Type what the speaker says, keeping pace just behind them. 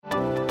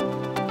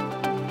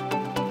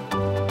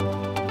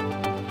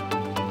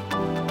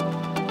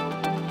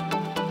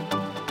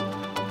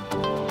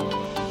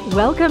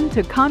Welcome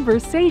to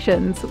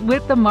Conversations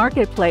with the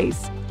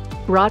Marketplace,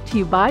 brought to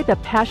you by the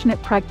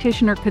passionate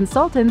practitioner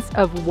consultants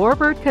of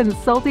Warburg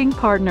Consulting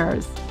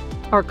Partners.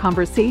 Our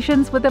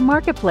conversations with the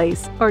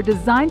marketplace are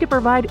designed to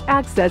provide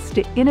access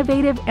to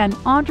innovative and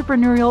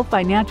entrepreneurial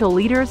financial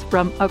leaders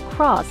from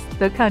across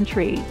the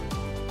country.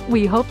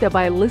 We hope that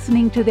by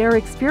listening to their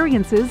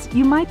experiences,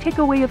 you might take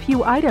away a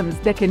few items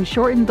that can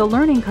shorten the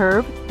learning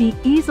curve, be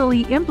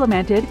easily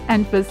implemented,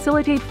 and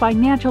facilitate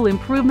financial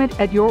improvement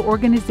at your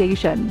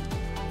organization.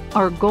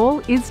 Our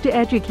goal is to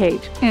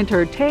educate,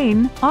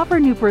 entertain, offer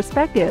new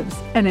perspectives,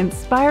 and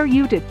inspire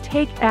you to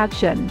take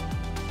action.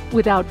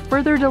 Without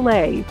further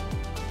delay,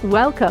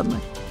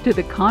 welcome to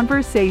the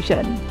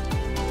conversation.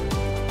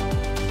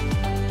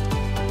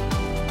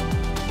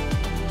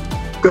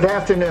 Good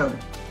afternoon,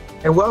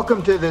 and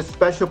welcome to this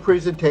special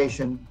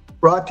presentation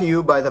brought to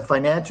you by the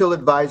Financial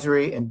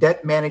Advisory and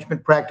Debt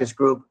Management Practice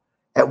Group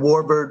at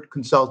Warburg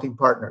Consulting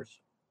Partners.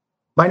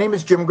 My name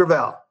is Jim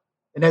Gravel,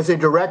 and as a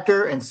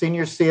director and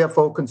senior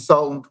CFO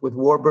consultant with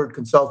Warburg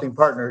Consulting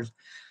Partners,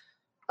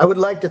 I would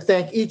like to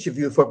thank each of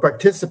you for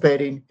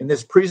participating in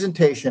this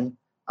presentation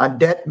on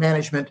debt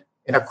management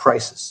in a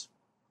crisis.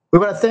 We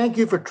want to thank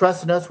you for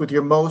trusting us with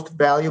your most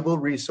valuable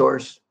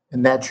resource,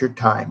 and that's your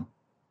time.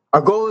 Our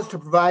goal is to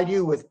provide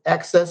you with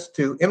access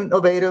to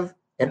innovative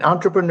and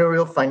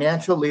entrepreneurial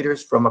financial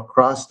leaders from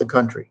across the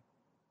country.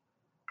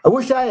 I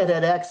wish I had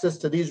had access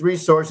to these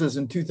resources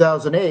in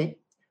 2008,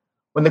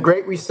 when the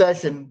Great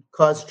Recession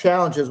caused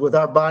challenges with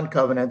our bond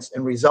covenants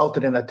and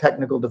resulted in a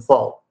technical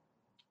default.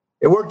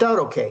 It worked out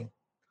okay,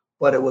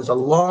 but it was a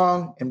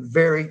long and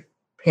very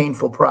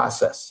painful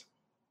process.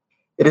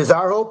 It is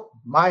our hope,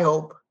 my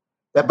hope,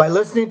 that by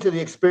listening to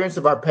the experience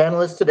of our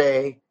panelists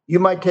today, you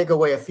might take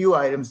away a few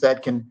items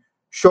that can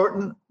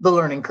shorten the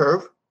learning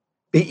curve,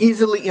 be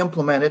easily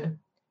implemented,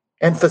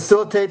 and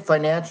facilitate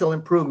financial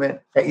improvement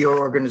at your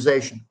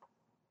organization.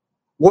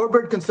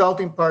 Warburg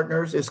Consulting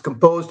Partners is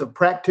composed of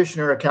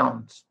practitioner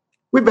accountants.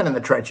 We've been in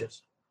the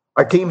trenches.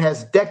 Our team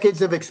has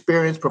decades of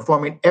experience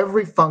performing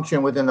every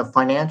function within the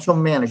financial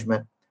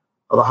management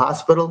of a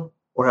hospital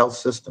or health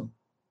system.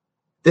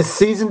 This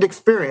seasoned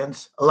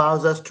experience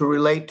allows us to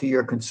relate to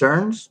your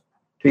concerns,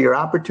 to your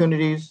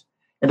opportunities,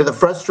 and to the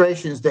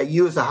frustrations that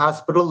you as a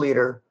hospital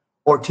leader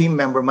or team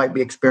member might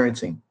be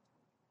experiencing.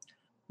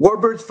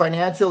 Warburg's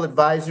Financial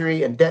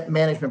Advisory and Debt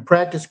Management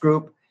Practice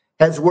Group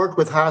has worked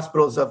with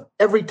hospitals of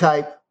every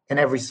type and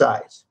every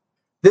size.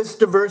 This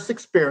diverse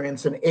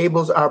experience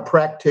enables our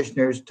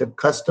practitioners to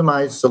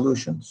customize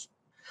solutions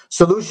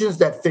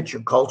that fit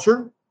your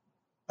culture,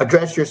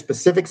 address your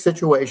specific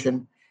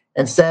situation,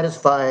 and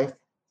satisfy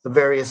the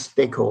various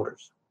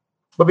stakeholders.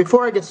 But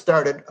before I get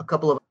started, a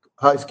couple of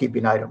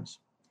housekeeping items.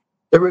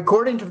 The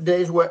recording of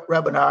today's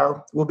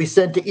webinar will be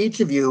sent to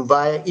each of you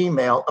via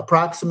email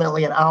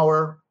approximately an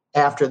hour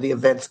after the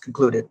event's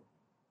concluded.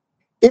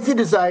 If you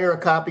desire a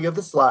copy of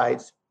the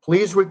slides,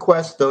 please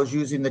request those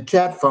using the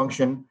chat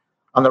function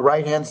on the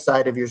right-hand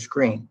side of your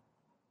screen.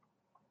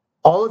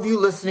 All of you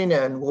listening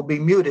in will be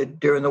muted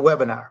during the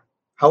webinar.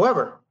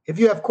 However, if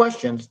you have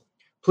questions,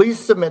 please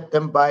submit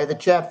them by the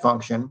chat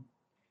function,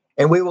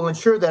 and we will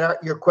ensure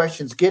that your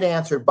questions get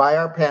answered by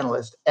our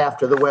panelists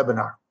after the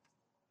webinar.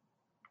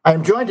 I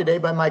am joined today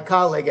by my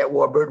colleague at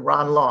Warburg,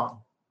 Ron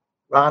Long.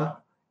 Ron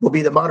will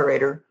be the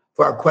moderator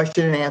for our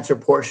question and answer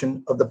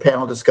portion of the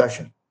panel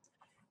discussion.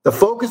 The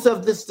focus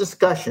of this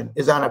discussion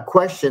is on a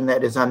question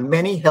that is on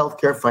many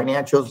healthcare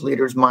financials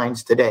leaders'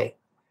 minds today.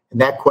 And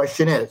that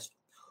question is,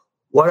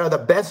 what are the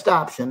best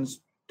options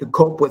to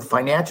cope with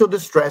financial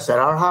distress at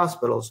our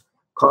hospitals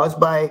caused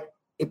by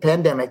a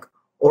pandemic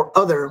or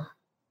other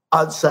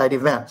outside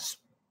events?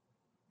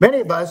 Many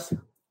of us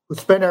who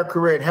spend our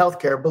career in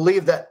healthcare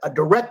believe that a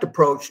direct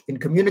approach in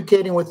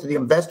communicating with the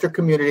investor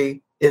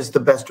community is the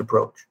best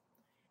approach.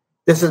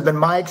 This has been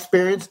my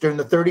experience during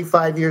the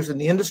 35 years in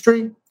the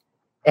industry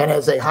and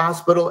as a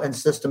hospital and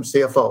system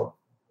CFO.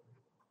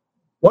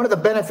 One of the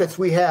benefits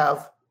we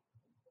have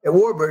at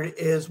Warburg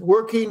is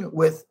working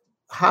with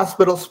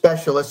hospital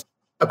specialists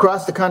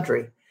across the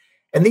country.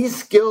 And these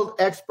skilled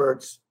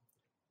experts,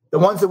 the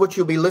ones of which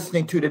you'll be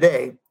listening to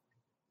today,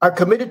 are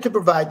committed to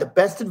provide the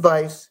best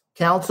advice,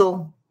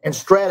 counsel, and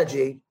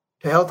strategy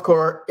to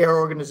healthcare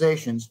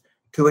organizations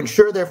to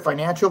ensure their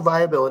financial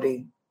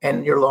viability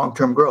and your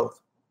long-term growth.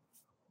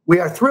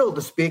 We are thrilled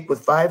to speak with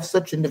 5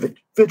 such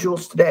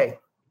individuals today.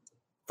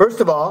 First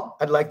of all,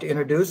 I'd like to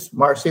introduce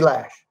Marcy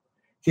Lash.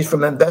 She's from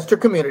the investor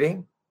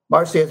community.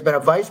 Marcy has been a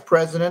vice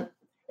president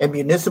and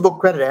municipal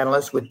credit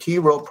analyst with T.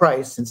 Rowe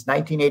Price since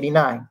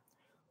 1989,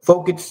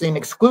 focusing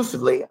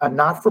exclusively on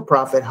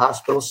not-for-profit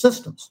hospital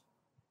systems.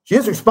 She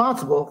is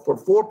responsible for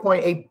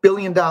 $4.8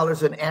 billion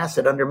in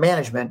asset under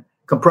management,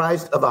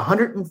 comprised of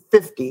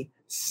 150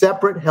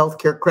 separate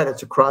healthcare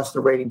credits across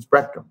the rating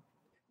spectrum.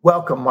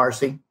 Welcome,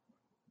 Marcy.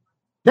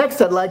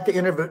 Next, I'd like to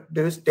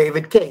introduce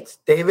David Cates.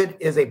 David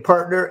is a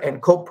partner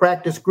and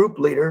co-practice group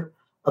leader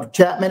of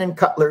Chapman &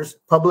 Cutler's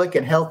Public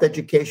and Health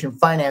Education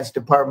Finance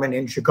Department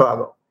in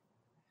Chicago.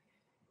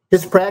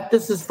 His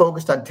practice is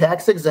focused on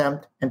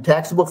tax-exempt and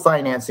taxable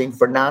financing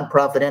for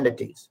nonprofit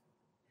entities.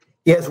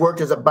 He has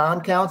worked as a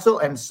bond counsel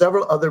and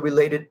several other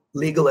related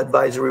legal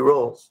advisory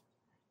roles.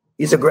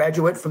 He's a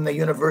graduate from the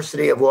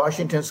University of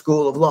Washington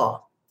School of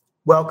Law.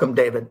 Welcome,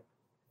 David.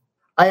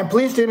 I am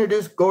pleased to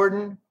introduce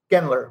Gordon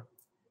Gendler.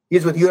 He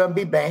is with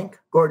UMB Bank.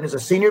 Gordon is a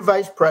senior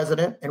vice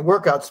president and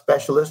workout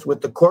specialist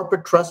with the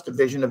corporate trust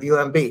division of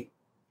UMB.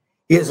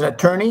 He is an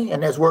attorney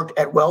and has worked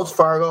at Wells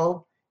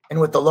Fargo and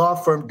with the law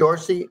firm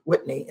Dorsey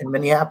Whitney in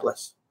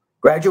Minneapolis,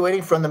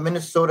 graduating from the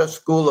Minnesota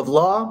School of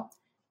Law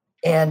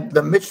and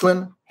the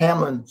Michelin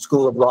Hamlin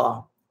School of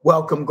Law.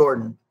 Welcome,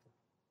 Gordon.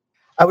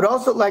 I would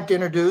also like to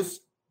introduce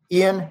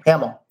Ian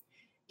Hamill.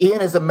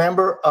 Ian is a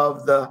member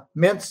of the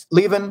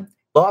Mintz-Levin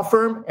law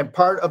firm and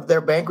part of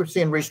their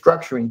bankruptcy and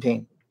restructuring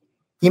team.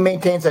 He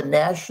maintains a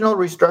national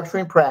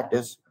restructuring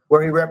practice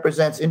where he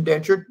represents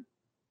indentured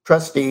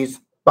trustees,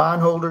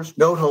 bondholders,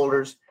 note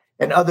holders,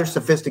 and other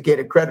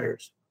sophisticated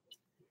creditors.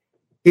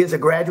 He is a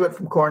graduate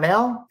from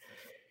Cornell.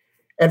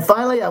 And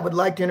finally, I would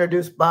like to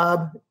introduce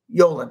Bob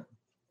Yolen.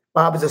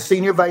 Bob is a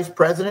senior vice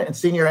president and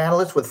senior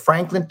analyst with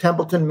Franklin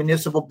Templeton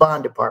Municipal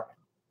Bond Department.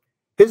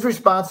 His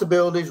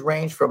responsibilities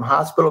range from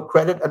hospital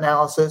credit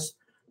analysis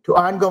to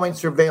ongoing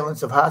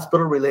surveillance of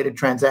hospital-related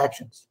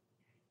transactions.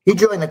 He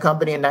joined the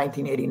company in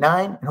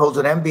 1989 and holds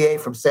an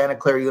MBA from Santa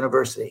Clara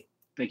University.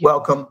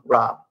 Welcome,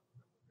 Rob.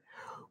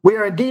 We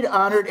are indeed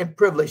honored and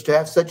privileged to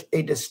have such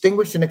a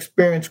distinguished and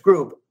experienced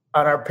group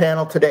on our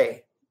panel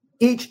today,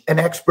 each an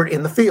expert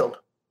in the field.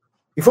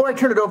 Before I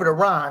turn it over to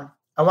Ron,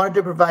 I wanted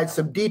to provide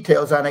some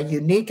details on a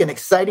unique and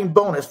exciting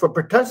bonus for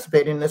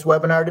participating in this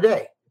webinar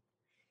today.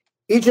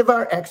 Each of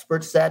our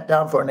experts sat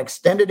down for an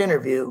extended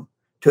interview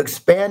to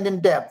expand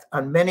in depth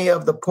on many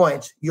of the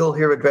points you'll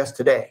hear addressed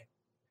today.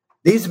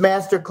 These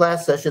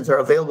masterclass sessions are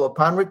available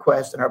upon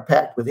request and are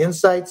packed with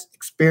insights,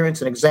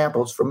 experience, and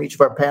examples from each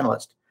of our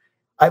panelists.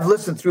 I've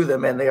listened through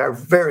them and they are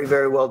very,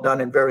 very well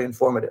done and very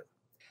informative.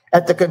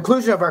 At the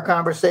conclusion of our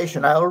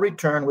conversation, I will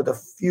return with a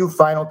few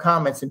final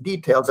comments and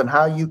details on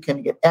how you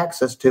can get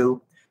access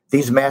to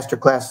these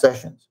masterclass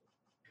sessions.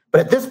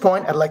 But at this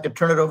point, I'd like to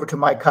turn it over to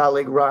my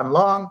colleague, Ron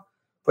Long,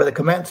 for the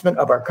commencement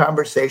of our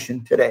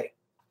conversation today.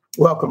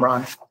 Welcome,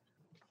 Ron.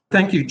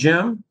 Thank you,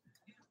 Jim.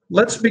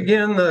 Let's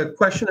begin the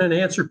question and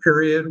answer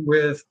period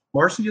with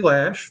Marcy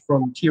Lash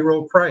from T.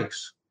 Rowe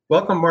Price.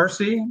 Welcome,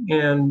 Marcy,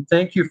 and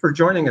thank you for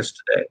joining us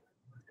today.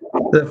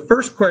 The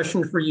first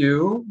question for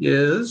you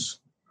is,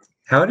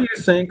 how do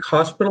you think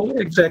hospital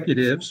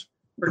executives,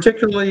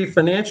 particularly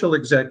financial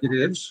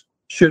executives,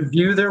 should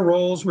view their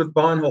roles with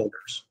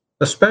bondholders,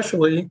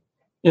 especially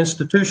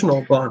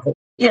institutional bondholders?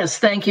 Yes,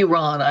 thank you,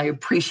 Ron. I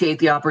appreciate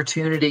the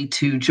opportunity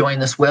to join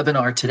this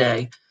webinar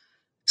today.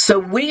 So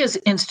we as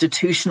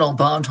institutional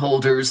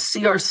bondholders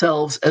see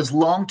ourselves as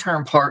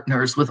long-term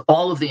partners with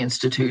all of the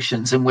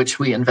institutions in which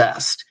we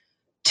invest.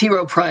 T.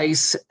 Rowe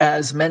Price,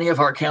 as many of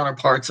our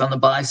counterparts on the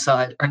buy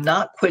side, are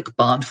not quick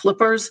bond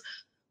flippers,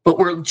 but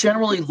we're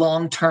generally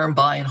long-term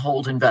buy and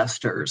hold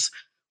investors.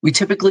 We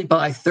typically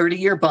buy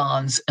 30-year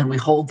bonds and we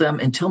hold them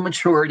until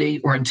maturity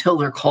or until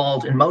they're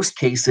called in most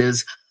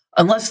cases,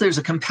 unless there's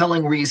a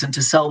compelling reason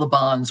to sell the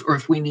bonds or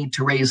if we need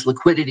to raise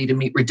liquidity to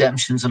meet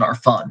redemptions in our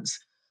funds.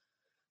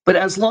 But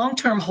as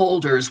long-term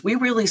holders, we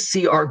really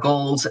see our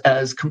goals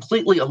as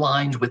completely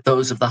aligned with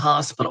those of the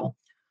hospital.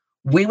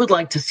 We would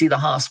like to see the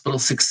hospital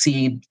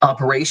succeed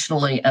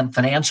operationally and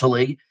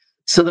financially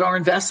so that our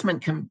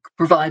investment can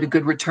provide a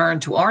good return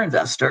to our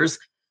investors.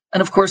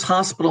 And of course,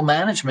 hospital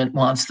management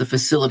wants the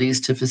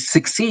facilities to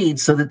succeed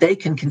so that they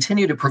can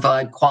continue to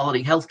provide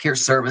quality healthcare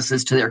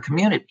services to their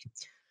community.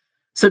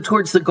 So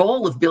towards the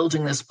goal of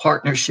building this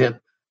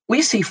partnership,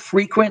 we see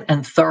frequent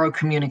and thorough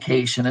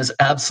communication as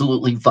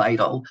absolutely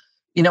vital.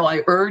 You know,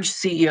 I urge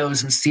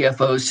CEOs and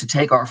CFOs to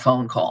take our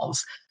phone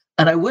calls.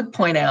 And I would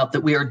point out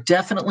that we are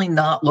definitely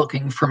not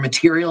looking for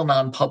material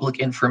non-public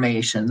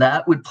information.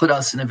 That would put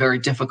us in a very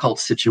difficult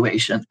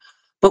situation.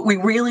 But we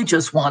really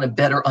just want a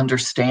better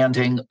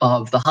understanding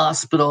of the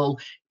hospital,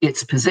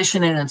 its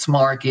position in its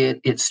market,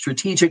 its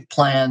strategic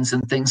plans,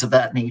 and things of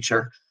that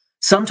nature.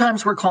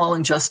 Sometimes we're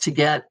calling just to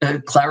get a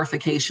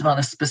clarification on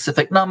a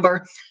specific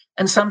number,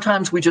 and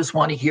sometimes we just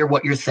want to hear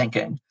what you're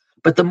thinking.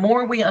 But the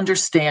more we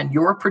understand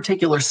your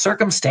particular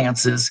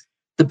circumstances,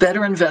 the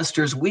better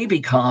investors we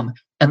become,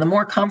 and the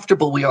more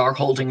comfortable we are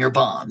holding your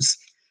bonds.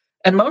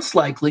 And most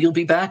likely, you'll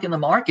be back in the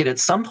market at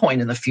some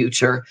point in the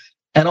future,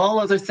 and all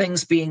other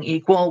things being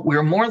equal,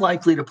 we're more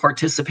likely to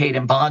participate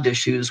in bond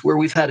issues where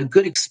we've had a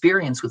good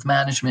experience with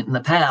management in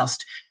the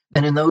past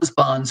than in those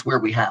bonds where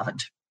we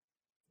haven't.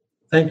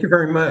 Thank you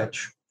very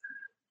much.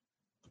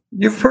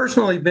 You've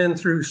personally been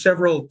through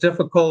several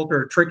difficult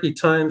or tricky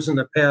times in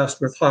the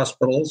past with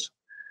hospitals.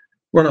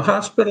 When a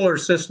hospital or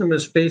system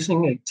is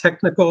facing a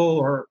technical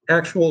or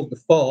actual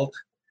default,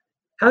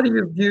 how do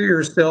you view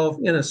yourself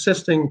in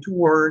assisting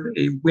toward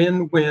a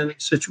win-win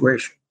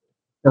situation?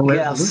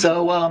 Yeah,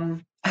 so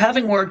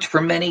having worked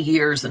for many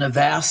years in a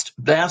vast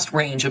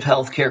range of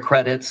healthcare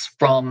credits,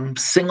 from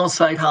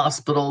single-site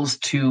hospitals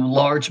to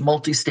large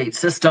multi-state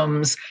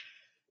systems,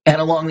 and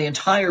along the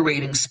entire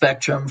rating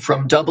spectrum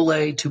from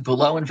AA to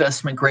below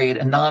investment grade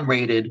and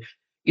non-rated,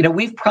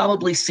 We've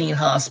probably seen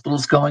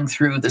hospitals going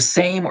through the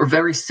same or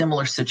very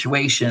similar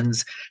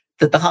situations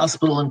that the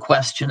hospital in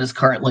question is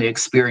currently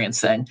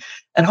experiencing.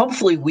 And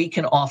hopefully we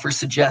can offer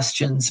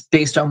suggestions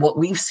based on what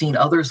we've seen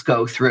others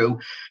go through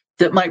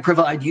that might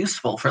provide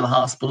useful for the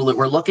hospital that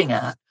we're looking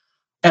at.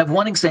 I have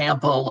one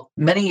example.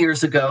 Many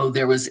years ago,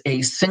 there was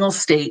a single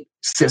state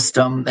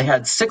system. They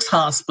had 6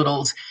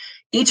 hospitals,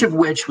 each of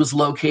which was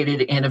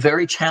located in a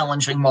very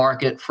challenging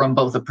market from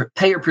both a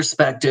payer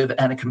perspective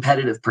and a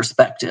competitive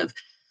perspective.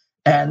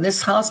 And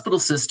this hospital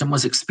system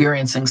was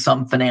experiencing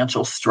some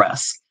financial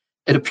stress.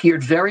 It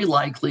appeared very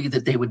likely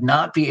that they would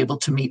not be able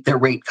to meet their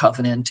rate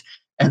covenant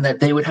and that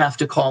they would have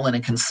to call in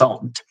a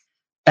consultant.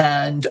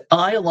 And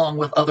I, along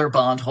with other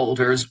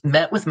bondholders,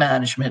 met with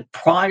management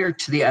prior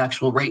to the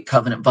actual rate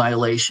covenant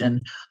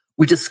violation.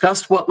 We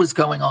discussed what was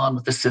going on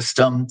with the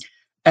system,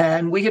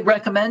 and we had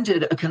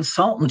recommended a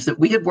consultant that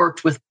we had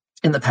worked with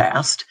in the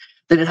past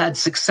that had had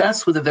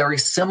success with a very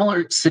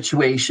similar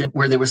situation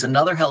where there was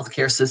another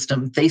healthcare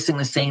system facing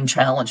the same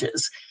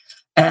challenges.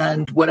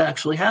 And what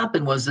actually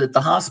happened was that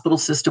the hospital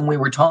system we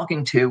were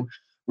talking to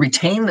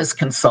retained this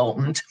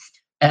consultant,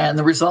 and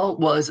the result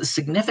was a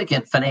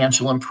significant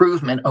financial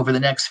improvement over the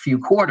next few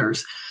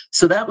quarters.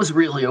 So that was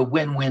really a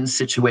win-win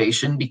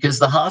situation because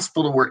the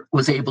hospital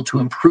was able to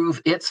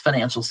improve its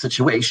financial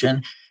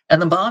situation,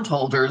 and the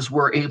bondholders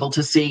were able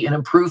to see an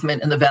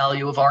improvement in the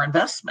value of our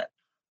investment.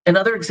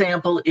 Another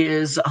example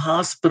is a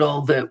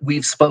hospital that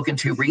we've spoken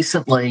to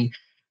recently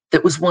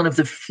that was one of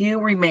the few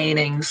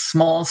remaining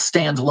small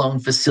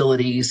standalone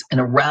facilities in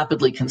a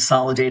rapidly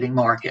consolidating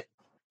market.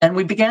 And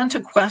we began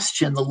to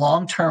question the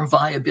long-term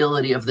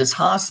viability of this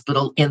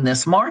hospital in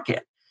this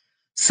market.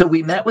 So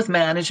we met with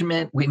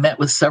management, we met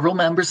with several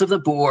members of the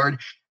board,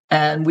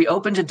 and we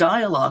opened a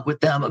dialogue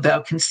with them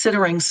about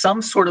considering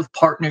some sort of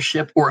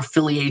partnership or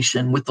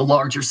affiliation with the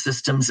larger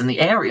systems in the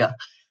area.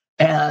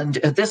 And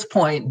at this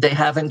point, they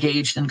have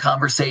engaged in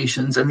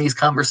conversations, and these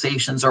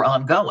conversations are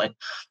ongoing.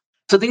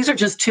 So these are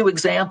just 2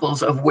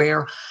 examples of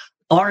where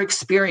our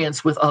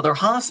experience with other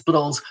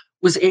hospitals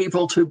was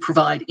able to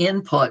provide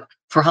input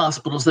for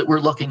hospitals that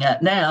we're looking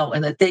at now,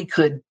 and that they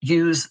could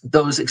use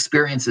those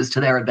experiences to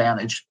their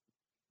advantage.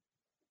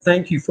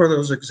 Thank you for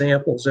those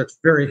examples. That's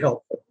very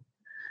helpful.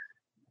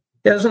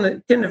 As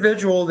an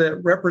individual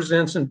that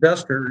represents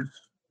investors,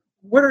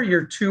 what are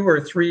your 2 or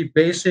 3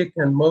 basic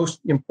and most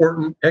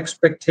important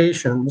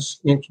expectations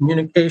in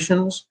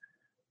communications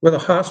with a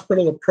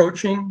hospital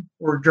approaching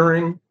or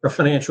during a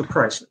financial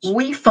crisis?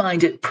 We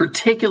find it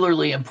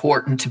particularly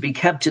important to be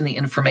kept in the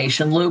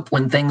information loop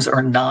when things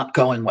are not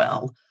going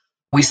well.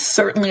 We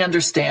certainly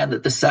understand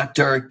that the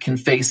sector can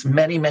face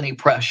many, many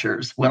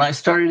pressures. When I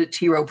started at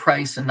T. Rowe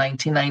Price in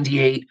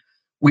 1998,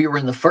 we were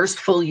in the first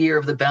full year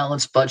of the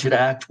Balanced Budget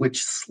Act,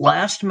 which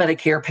slashed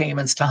Medicare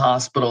payments to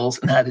hospitals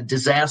and had a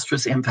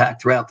disastrous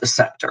impact throughout the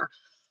sector.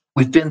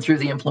 We've been through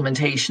the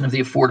implementation of the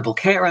Affordable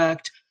Care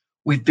Act.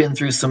 We've been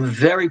through some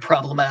very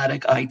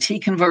problematic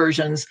IT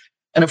conversions.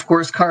 And of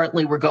course,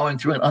 currently we're going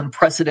through an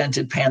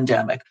unprecedented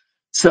pandemic.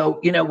 So,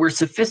 we're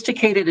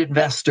sophisticated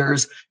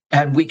investors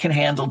and we can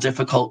handle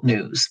difficult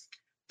news.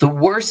 The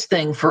worst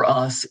thing for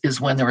us is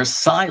when there is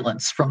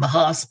silence from the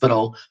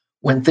hospital,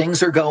 when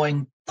things are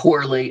going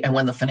poorly and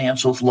when the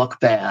financials look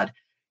bad.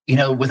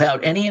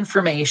 Without any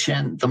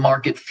information, the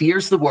market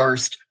fears the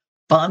worst,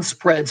 bond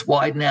spreads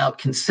widen out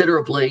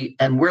considerably,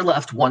 and we're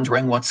left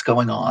wondering what's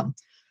going on.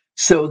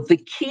 So the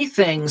key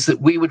things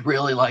that we would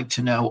really like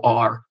to know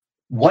are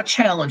what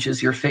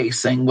challenges you're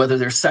facing, whether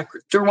they're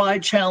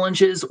sector-wide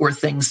challenges or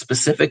things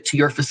specific to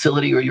your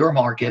facility or your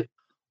market.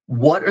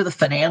 What are the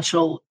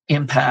financial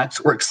impacts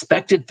or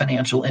expected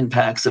financial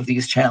impacts of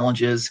these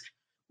challenges?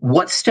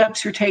 What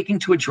steps you're taking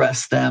to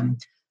address them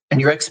and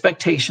your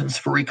expectations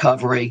for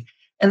recovery,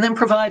 and then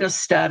provide us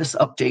status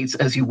updates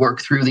as you work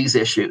through these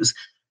issues.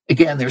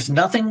 Again, there's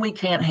nothing we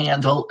can't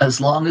handle as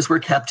long as we're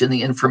kept in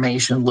the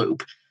information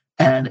loop.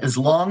 And as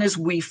long as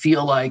we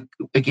feel like,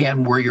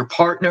 again, we're your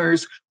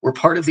partners, we're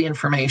part of the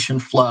information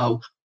flow,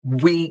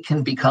 we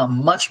can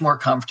become much more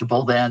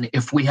comfortable than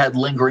if we had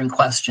lingering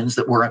questions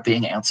that weren't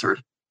being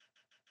answered.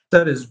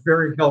 That is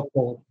very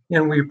helpful.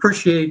 And we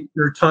appreciate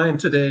your time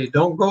today.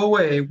 Don't go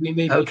away. We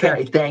may be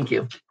Okay, back. thank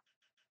you.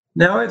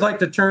 Now I'd like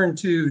to turn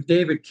to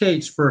David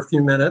Cates for a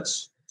few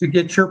minutes to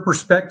get your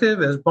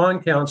perspective as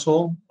bond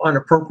counsel on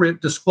appropriate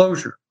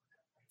disclosure.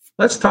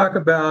 Let's talk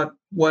about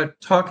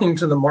what talking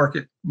to the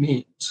market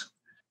means.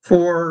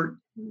 For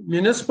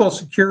municipal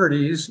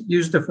securities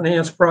used to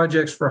finance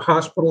projects for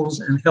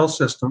hospitals and health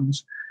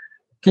systems,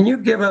 can you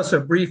give us a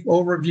brief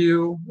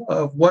overview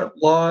of what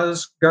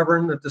laws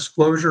govern the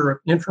disclosure of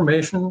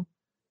information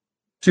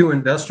to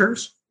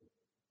investors?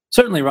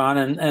 Certainly, Ron,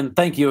 and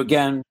thank you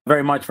again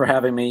very much for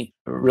having me.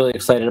 Really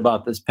excited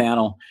about this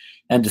panel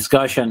and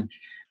discussion.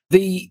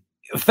 The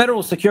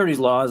federal securities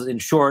laws, in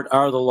short,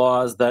 are the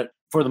laws that,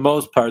 for the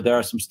most part, there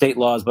are some state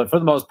laws, but for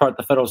the most part,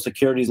 the federal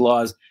securities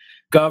laws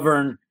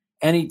govern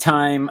any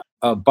time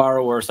a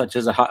borrower, such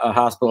as a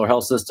hospital or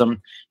health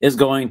system, is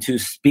going to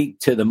speak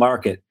to the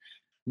market.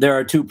 There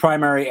are 2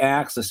 primary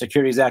acts, the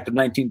Securities Act of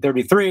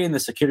 1933 and the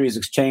Securities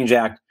Exchange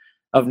Act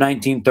of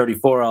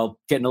 1934. I'll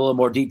get in a little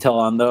more detail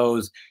on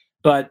those.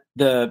 But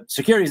the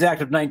Securities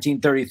Act of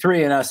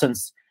 1933, in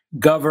essence,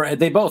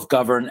 they both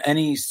govern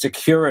any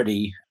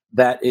security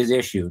that is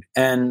issued.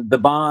 And the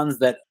bonds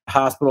that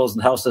hospitals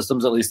and health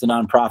systems, at least the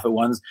nonprofit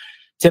ones,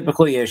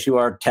 typically issue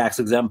are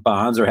tax-exempt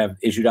bonds, or have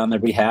issued on their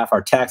behalf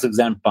are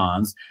tax-exempt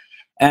bonds.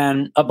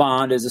 And a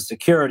bond is a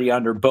security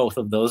under both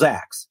of those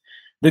acts.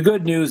 The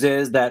good news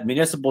is that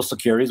municipal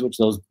securities, which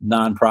those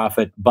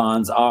nonprofit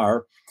bonds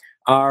are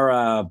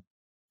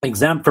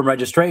exempt from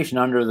registration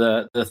under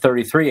the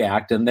 33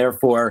 Act, and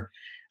therefore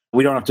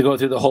we don't have to go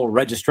through the whole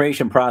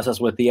registration process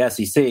with the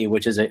SEC,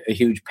 which is a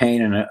huge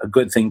pain and a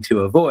good thing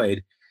to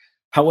avoid.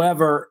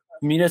 However,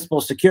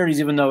 municipal securities,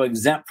 even though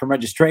exempt from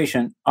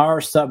registration,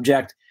 are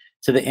subject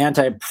to the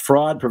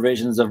anti-fraud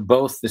provisions of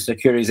both the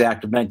Securities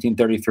Act of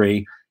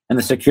 1933 and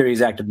the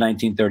Securities Act of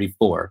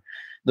 1934.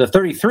 The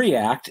 33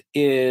 Act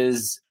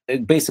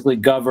basically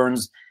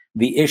governs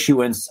the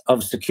issuance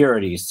of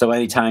securities. So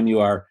anytime you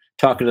are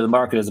talking to the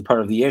market as a part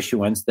of the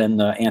issuance, then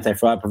the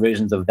anti-fraud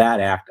provisions of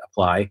that act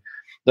apply.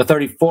 The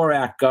 34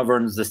 Act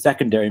governs the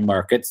secondary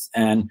markets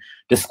and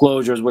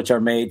disclosures which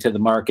are made to the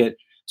market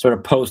sort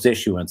of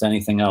post-issuance,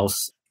 anything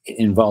else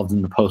involved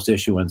in the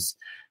post-issuance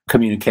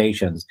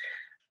communications.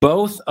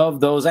 Both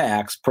of those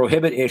acts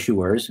prohibit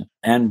issuers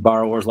and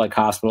borrowers like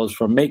hospitals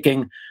from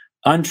making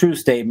untrue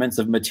statements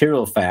of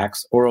material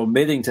facts or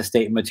omitting to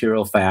state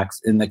material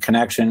facts in the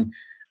connection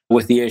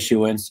with the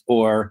issuance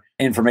or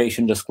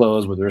information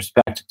disclosed with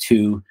respect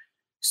to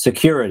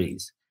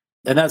securities.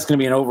 And that's going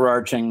to be an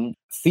overarching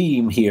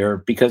theme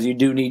here, because you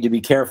do need to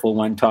be careful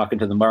when talking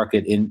to the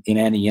market in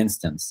any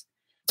instance.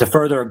 To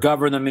further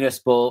govern the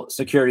municipal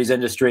securities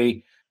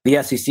industry,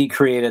 the SEC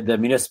created the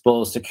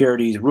Municipal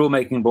Securities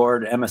Rulemaking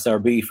Board,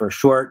 MSRB for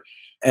short.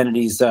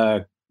 Entities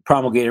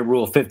promulgated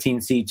Rule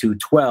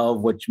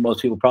 15c2-12, which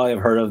most people probably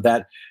have heard of,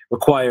 that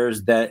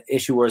requires that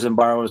issuers and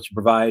borrowers to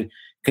provide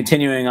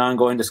continuing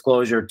ongoing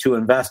disclosure to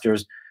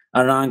investors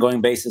on an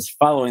ongoing basis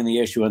following the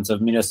issuance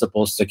of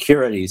municipal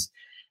securities.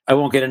 I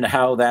won't get into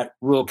how that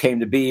rule came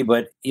to be,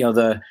 but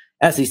the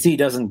SEC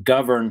doesn't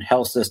govern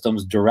health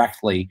systems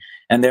directly,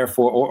 and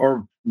therefore,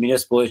 or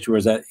municipal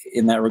issuers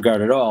in that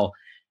regard at all.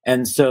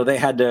 And so they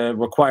had to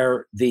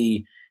require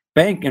the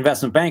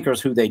investment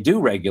bankers, who they do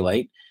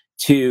regulate,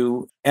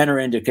 to enter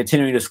into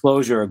continuing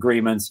disclosure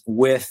agreements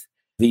with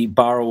the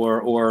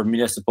borrower or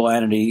municipal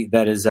entity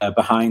that is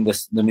behind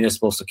the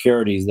municipal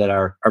securities that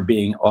are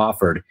being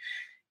offered.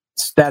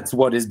 That's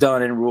what is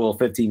done in Rule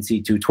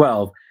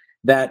 15c2-12.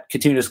 That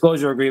continuing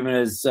disclosure agreement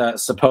is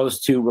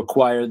supposed to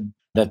require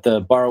that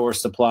the borrower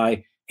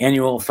supply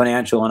annual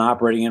financial and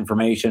operating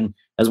information,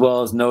 as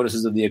well as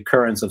notices of the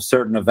occurrence of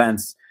certain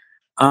events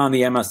on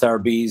the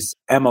MSRB's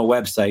EMA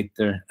website.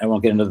 I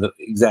won't get into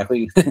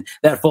exactly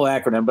that full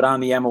acronym, but on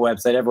the EMA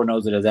website, everyone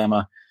knows it as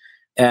EMA.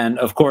 And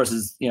of course,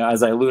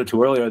 as I alluded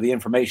to earlier, the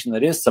information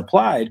that is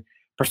supplied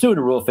pursuant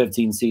to Rule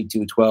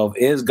 15c2-12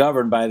 is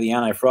governed by the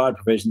anti-fraud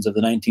provisions of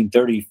the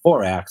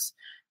 1934 Acts.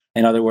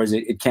 In other words,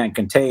 it can't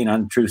contain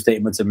untrue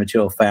statements of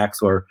material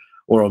facts or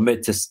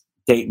omit to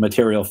state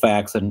material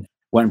facts. And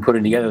when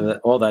putting together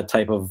all that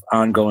type of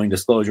ongoing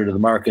disclosure to the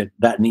market,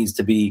 that needs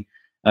to be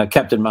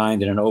kept in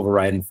mind and an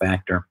overriding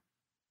factor.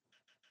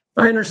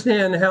 I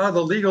understand how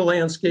the legal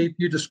landscape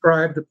you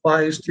described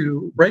applies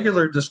to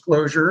regular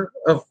disclosure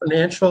of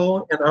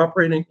financial and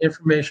operating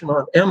information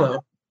on EMA,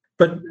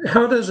 but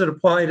how does it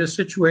apply to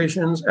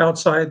situations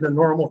outside the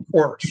normal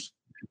course,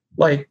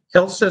 like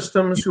health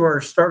systems who are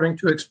starting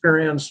to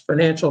experience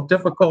financial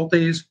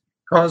difficulties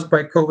caused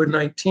by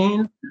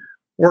COVID-19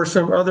 or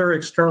some other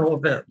external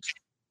event?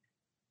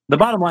 The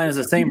bottom line is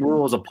the same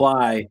rules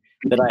apply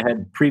that I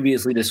had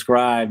previously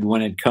described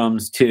when it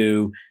comes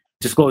to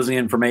disclosing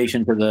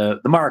information to the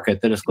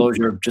market. The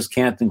disclosure just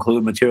can't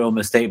include material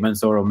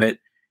misstatements or omit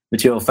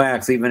material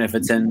facts, even if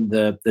it's in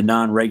the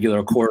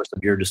non-regular course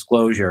of your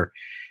disclosure.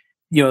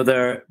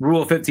 The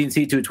Rule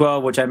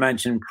 15c2-12, which I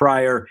mentioned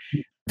prior,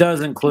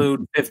 does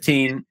include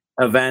 15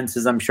 events,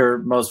 as I'm sure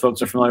most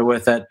folks are familiar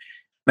with, that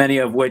many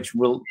of which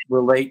will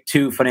relate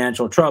to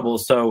financial trouble.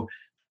 So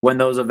when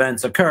those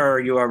events occur,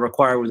 you are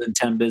required within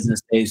 10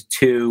 business days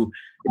to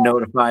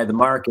notify the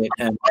market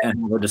and have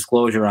a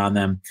disclosure on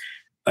them.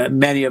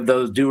 Many of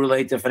those do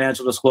relate to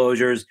financial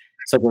disclosures,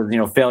 such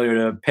as failure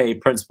to pay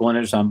principal and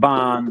interest on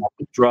bonds,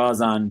 draws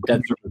on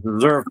debt service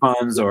reserve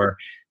funds, or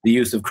the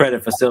use of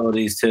credit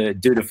facilities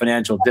due to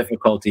financial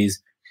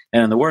difficulties.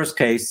 And in the worst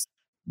case,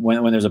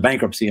 when there's a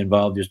bankruptcy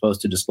involved, you're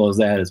supposed to disclose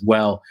that as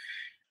well.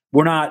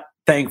 We're not,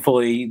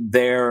 thankfully,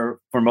 there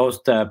for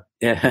most, for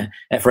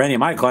any of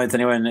my clients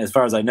anyway, and as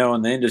far as I know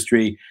in the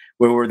industry,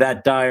 where we're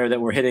that dire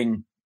that we're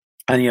hitting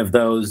any of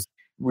those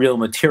real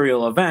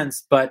material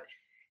events. But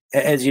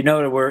as you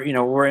noted,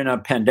 we're in a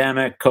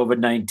pandemic,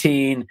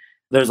 COVID-19.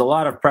 There's a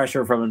lot of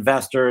pressure from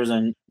investors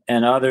and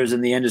others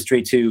in the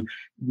industry to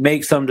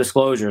make some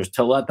disclosures,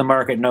 to let the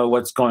market know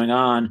what's going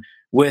on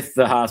with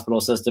the hospital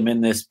system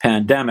in this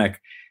pandemic.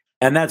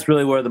 And that's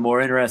really where the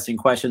more interesting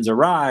questions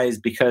arise,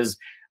 because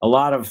a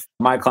lot of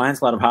my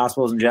clients, a lot of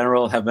hospitals in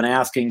general, have been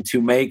asking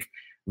to make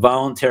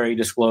voluntary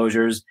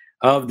disclosures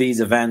of these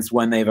events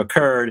when they've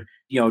occurred,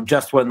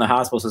 just when the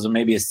hospital system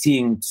maybe is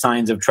seeing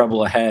signs of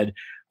trouble ahead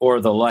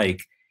or the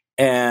like.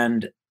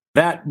 And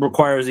that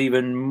requires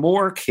even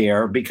more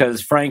care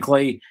because,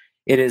 frankly,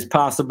 it is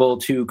possible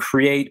to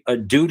create a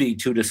duty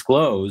to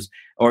disclose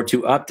or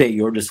to update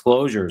your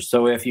disclosures.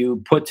 So if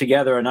you put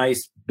together a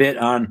nice bit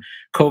on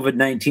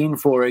COVID-19,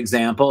 for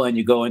example, and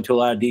you go into a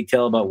lot of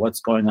detail about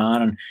what's going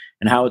on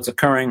and how it's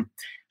occurring,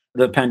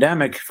 the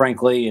pandemic,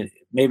 frankly,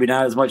 maybe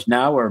not as much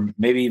now, or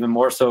maybe even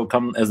more so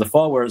come as the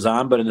fall wears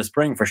on, but in the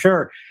spring for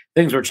sure,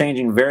 things were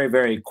changing very,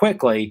 very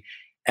quickly.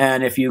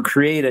 And if you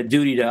create a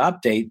duty to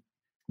update,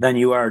 then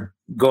you are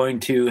going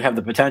to have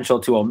the potential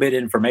to omit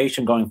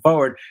information going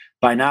forward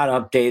by not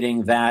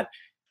updating that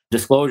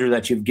disclosure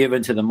that you've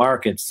given to the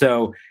market.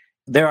 So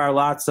there are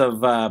lots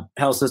of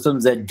health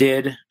systems that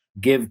did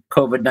give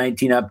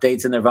COVID-19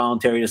 updates in their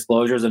voluntary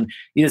disclosures, and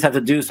you just have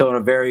to do so in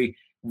a very,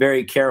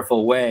 very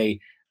careful way.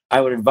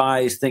 I would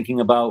advise thinking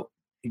about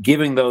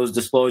giving those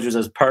disclosures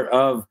as part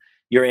of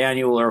your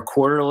annual or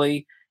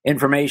quarterly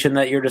information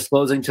that you're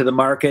disclosing to the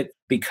market,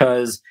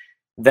 because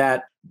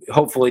that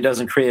hopefully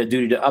doesn't create a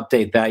duty to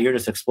update that. You're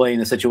just explaining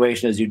the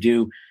situation as you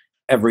do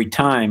every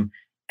time.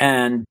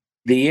 And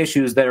the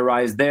issues that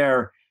arise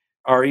there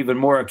are even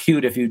more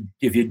acute if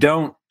you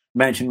don't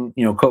mention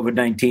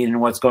COVID-19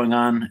 and what's going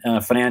on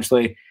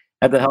financially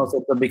at the health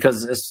system,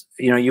 because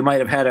you might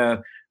have had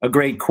a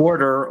great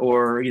quarter,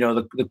 or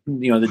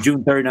the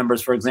June 30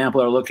 numbers, for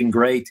example, are looking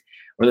great,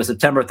 or the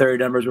September 30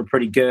 numbers were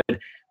pretty good,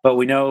 but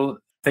we know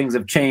things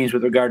have changed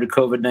with regard to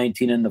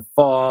COVID-19 in the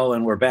fall,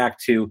 and we're back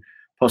to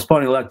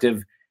postponing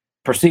elective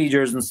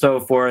procedures and so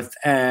forth.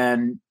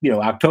 And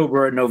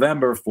October and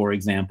November, for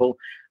example,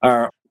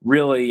 are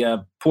really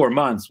poor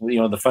months.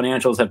 The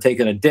financials have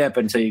taken a dip,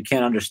 and so you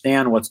can't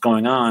understand what's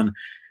going on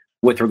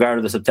with regard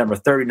to the September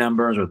 30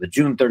 numbers or the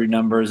June 30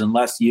 numbers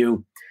unless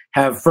you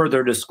have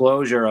further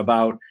disclosure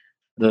about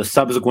the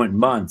subsequent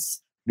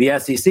months. The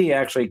SEC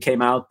actually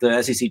came out,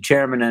 the SEC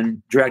chairman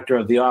and director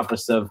of the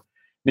Office of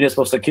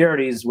Municipal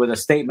Securities, with a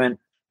statement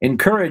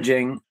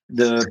encouraging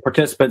the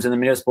participants in the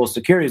municipal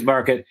securities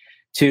market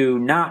to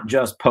not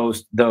just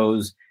post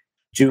those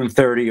June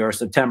 30 or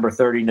September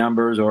 30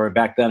 numbers, or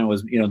back then it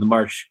was the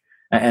March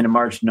end of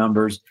March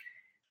numbers,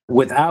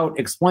 without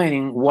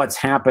explaining what's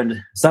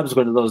happened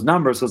subsequent to those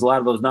numbers, because a lot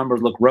of those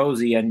numbers look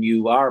rosy and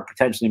you are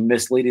potentially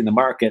misleading the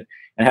market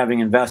and having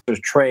investors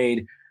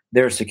trade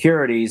their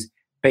securities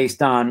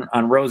based on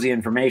rosy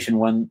information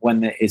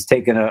when it's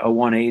taken a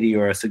 180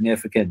 or a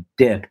significant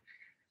dip.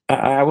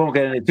 I won't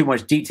get into too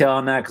much detail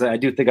on that because I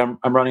do think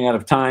I'm running out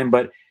of time,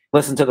 but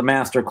listen to the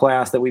master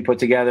class that we put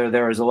together.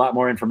 There is a lot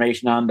more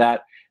information on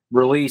that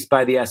released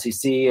by the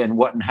SEC and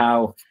what and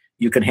how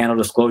you can handle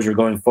disclosure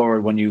going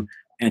forward when you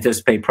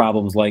anticipate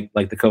problems like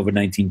the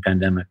COVID-19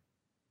 pandemic.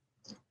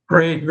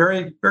 Great.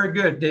 Very, very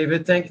good,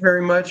 David. Thank you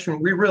very much.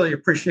 And we really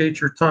appreciate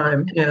your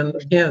time. And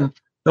again,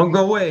 don't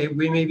go away.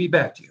 We may be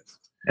back to you.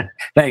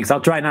 Thanks.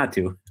 I'll try not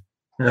to.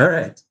 All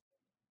right.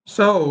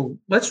 So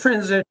let's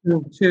transition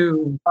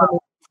to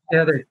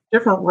a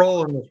different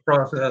role in this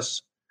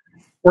process,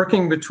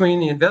 working between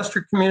the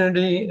investor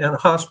community and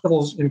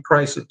hospitals in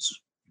crisis.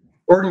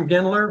 Gordon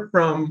Gendler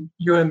from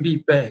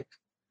UMB Bank.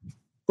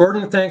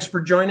 Gordon, thanks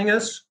for joining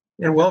us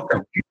and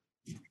welcome.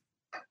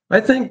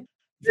 I think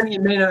many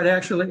may not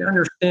actually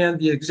understand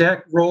the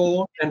exact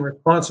role and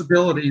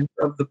responsibilities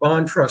of the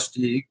bond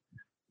trustee.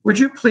 Would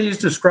you please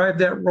describe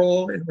that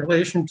role in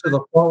relation to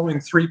the following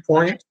 3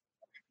 points?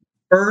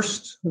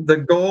 First, the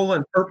goal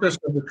and purpose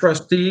of the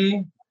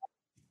trustee.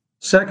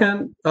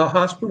 Second, a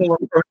hospital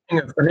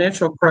approaching a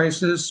financial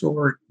crisis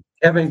or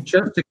having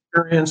just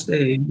experienced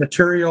a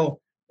material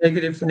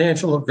negative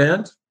financial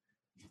event.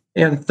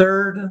 And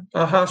third,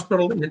 a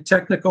hospital in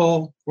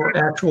technical or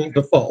actual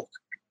default.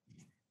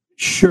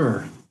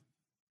 Sure.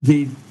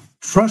 The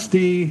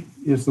trustee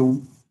is the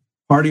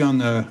party on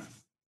the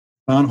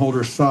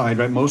bondholder side,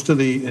 right? Most of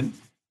the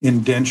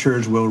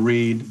indentures will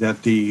read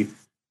that the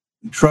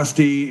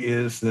trustee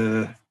is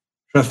the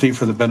trustee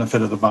for the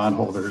benefit of the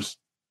bondholders.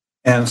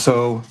 And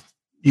so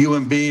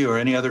UMB or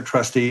any other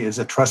trustee is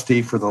a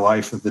trustee for the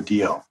life of the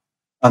deal.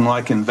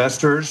 Unlike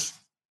investors,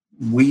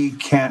 we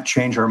can't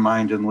change our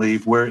mind and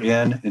leave. We're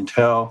in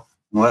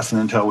unless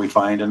and until we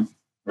find a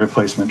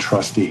replacement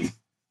trustee.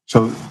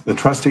 So the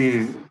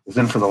trustee is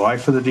in for the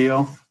life of the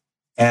deal.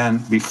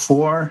 And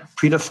before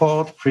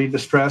pre-default,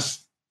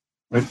 pre-distress,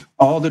 right,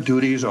 all the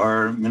duties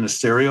are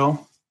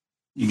ministerial.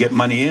 You get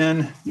money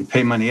in, you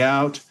pay money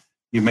out,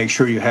 you make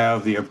sure you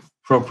have the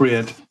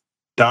appropriate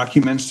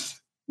documents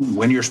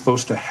when you're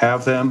supposed to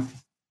have them,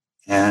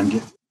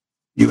 and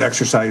you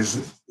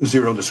exercise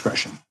zero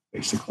discretion,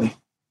 basically.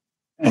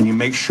 And you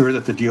make sure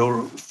that the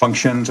deal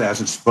functions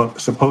as it's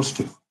supposed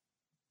to.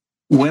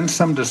 When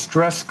some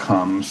distress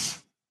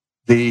comes,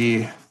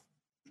 the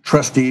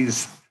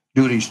trustee's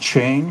duties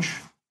change.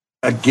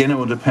 Again, it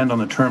will depend on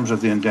the terms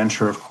of the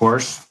indenture, of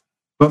course,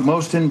 but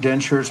most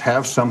indentures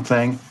have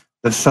something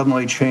that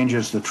suddenly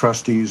changes the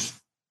trustee's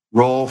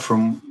role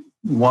from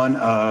one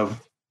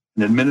of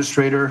an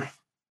administrator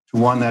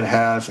to one that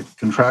has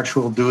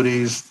contractual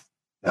duties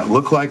that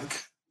look like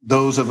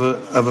those of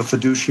a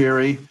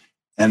fiduciary,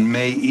 and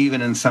may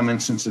even in some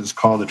instances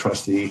call the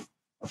trustee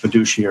a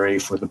fiduciary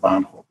for the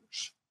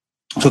bondholders.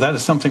 So that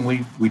is something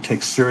we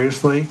take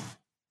seriously,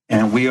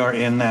 and we are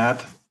in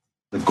that.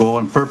 The goal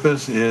and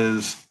purpose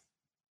is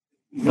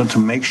to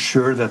make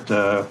sure that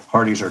the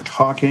parties are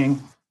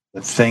talking,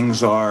 that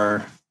things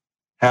are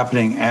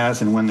happening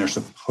as and when they're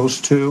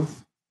supposed to,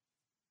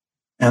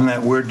 and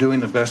that we're doing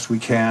the best we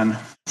can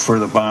for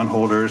the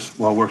bondholders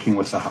while working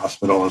with the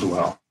hospital as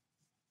well.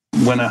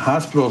 When a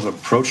hospital is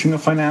approaching a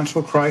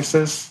financial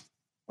crisis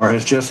or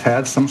has just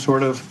had some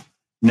sort of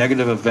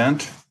negative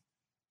event,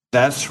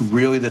 that's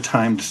really the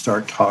time to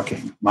start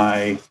talking.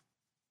 My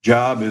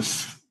job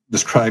is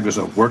described as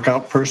a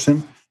workout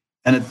person,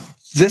 and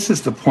this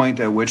is the point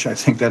at which I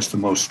think that's the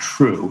most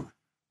true,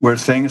 where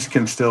things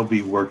can still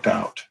be worked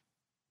out.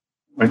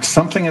 Like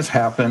something has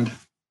happened,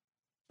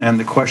 and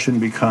the question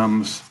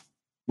becomes,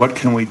 what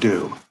can we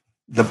do?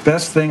 The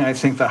best thing I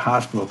think the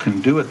hospital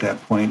can do at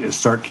that point is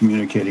start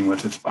communicating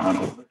with its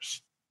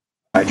bondholders.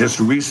 I just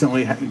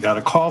recently got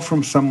a call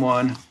from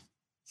someone,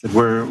 said,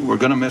 we're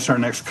going to miss our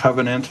next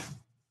covenant.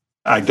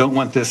 I don't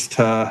want this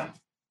to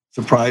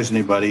surprise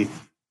anybody.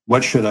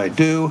 What should I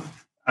do?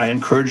 I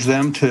encourage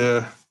them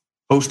to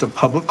post a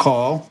public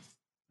call,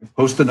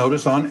 post a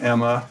notice on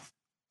Emma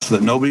so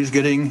that nobody's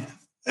getting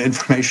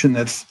information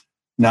that's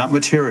not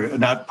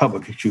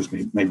public,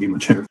 maybe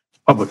material,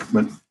 public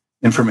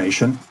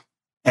information,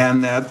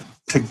 and that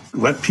to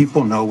let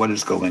people know what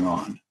is going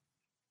on.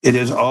 It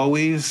is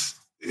always,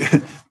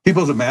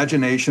 people's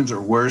imaginations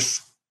are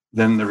worse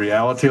than the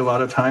reality a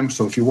lot of times.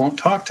 So if you won't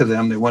talk to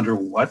them, they wonder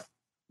what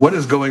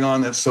is going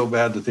on that's so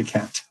bad that they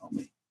can't tell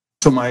me.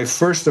 So my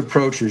first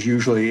approach is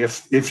usually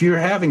if you're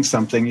having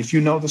something, if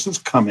you know this is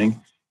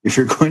coming, if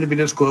you're going to be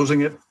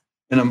disclosing it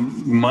in a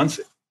month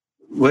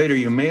later,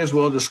 you may as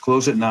well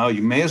disclose it now.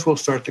 You may as well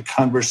start the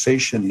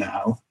conversation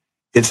now.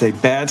 It's a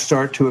bad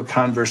start to a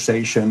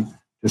conversation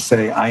to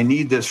say, I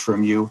need this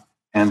from you,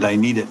 and I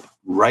need it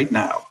right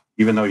now,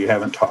 even though you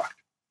haven't talked.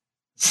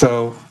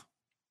 So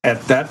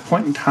at that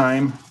point in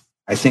time,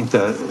 I think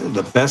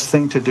the best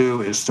thing to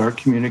do is start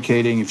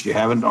communicating, if you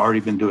haven't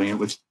already been doing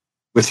it,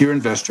 with your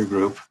investor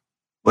group.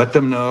 Let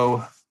them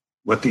know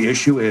what the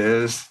issue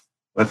is,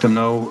 let them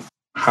know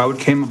how it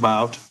came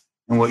about,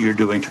 and what you're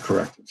doing to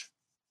correct it.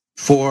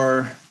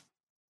 For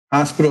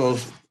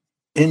hospitals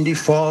in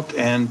default,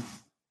 and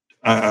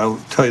I'll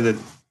tell you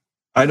that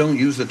I don't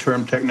use the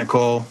term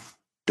technical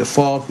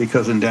default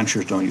because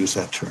indentures don't use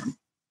that term.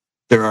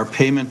 There are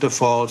payment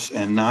defaults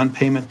and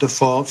non-payment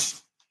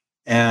defaults,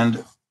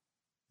 and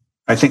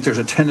I think there's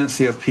a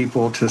tendency of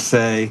people to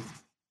say,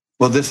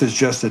 well, this is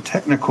just a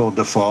technical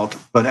default,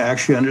 but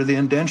actually under the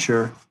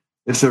indenture,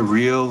 it's a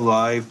real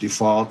live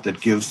default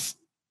that gives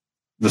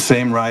the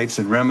same rights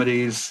and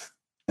remedies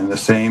and the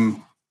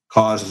same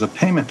cause as a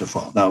payment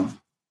default. Now,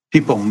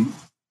 people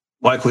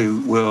likely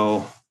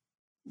will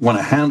want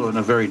to handle it in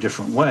a very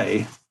different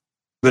way,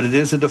 but it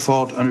is a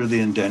default under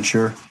the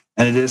indenture,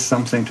 and it is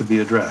something to be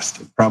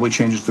addressed. It probably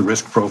changes the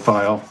risk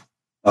profile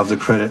of the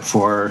credit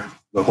for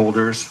the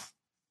holders,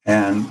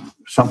 and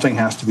something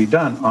has to be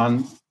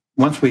done.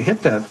 Once we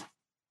hit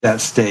that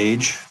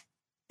stage,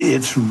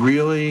 it's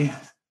really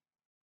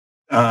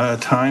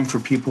time for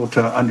people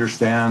to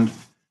understand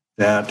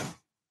that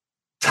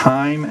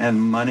time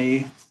and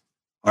money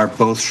are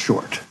both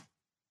short.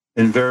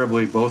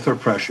 Invariably, both are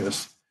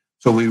precious.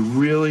 So we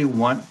really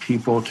want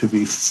people to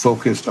be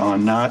focused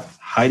on not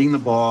hiding the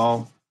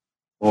ball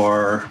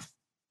or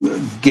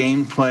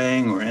game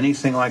playing or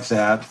anything like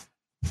that,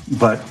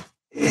 but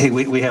hey,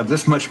 we have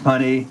this much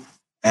money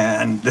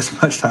and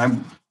this much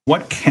time.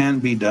 What can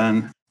be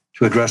done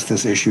to address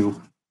this issue?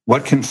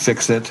 What can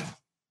fix it?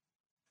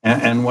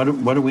 And what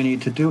do we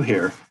need to do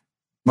here?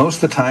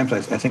 Most of the times, I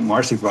think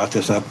Marcy brought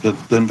this up, the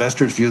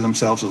investors view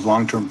themselves as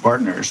long-term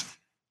partners.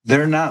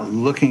 They're not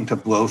looking to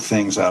blow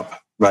things up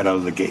right out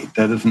of the gate.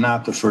 That is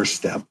not the first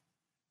step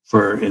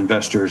for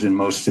investors in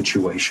most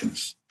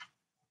situations.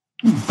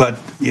 But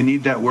you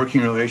need that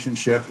working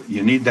relationship,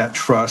 you need that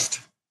trust,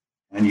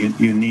 and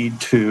you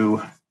need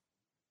to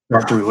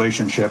start the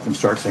relationship and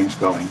start things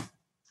going.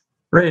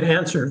 Great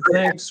answer.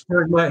 Thanks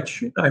very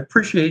much. I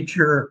appreciate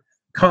your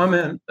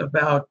comment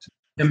about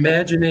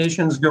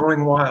imaginations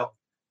going wild.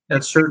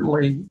 That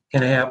certainly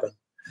can happen.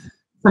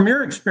 From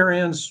your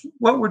experience,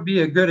 what would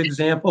be a good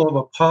example of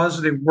a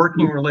positive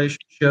working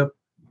relationship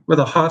with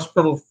a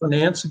hospital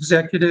finance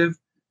executive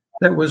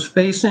that was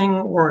facing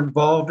or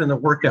involved in the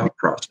workout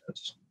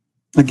process?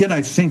 Again,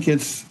 I think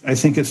it's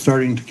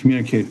starting to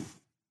communicate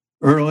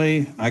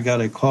early. I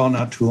got a call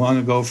not too long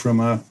ago from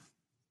an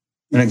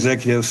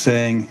executive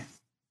saying,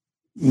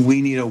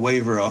 we need a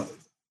waiver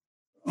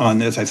on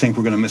this. I think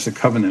we're going to miss a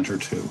covenant or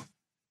two.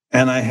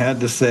 And I had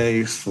to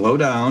say, slow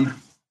down.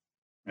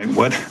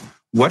 Right?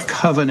 What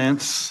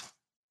covenants?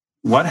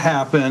 What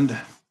happened?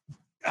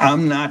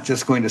 I'm not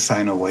just going to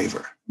sign a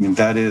waiver. I mean,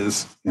 that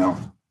is,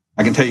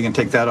 I can tell you can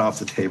take that off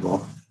the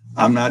table.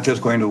 I'm not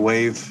just going to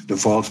waive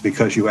defaults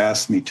because you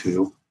asked me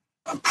to.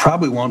 I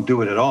probably won't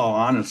do it at all,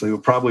 honestly. We're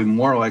probably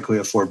more likely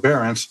a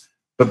forbearance,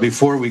 but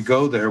before we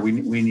go there, we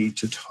need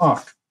to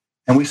talk.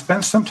 And we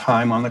spent some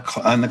time on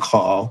the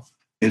call.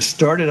 It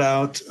started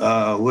out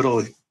a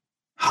little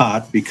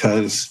hot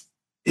because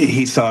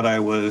he thought I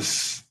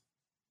was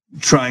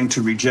trying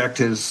to reject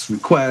his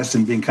request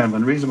and being kind of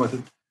unreasonable with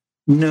it.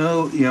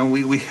 No,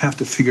 we have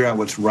to figure out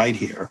what's right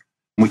here.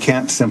 We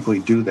can't simply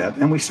do that.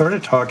 And we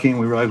started talking.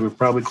 We realized we were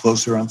probably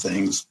closer on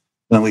things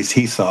than at least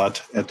he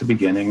thought at the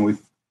beginning. We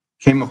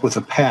came up with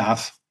a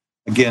path,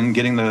 again,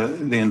 getting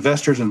the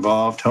investors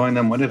involved, telling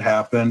them what had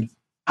happened,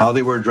 how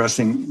they were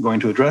going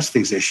to address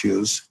these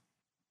issues.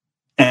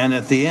 And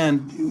at the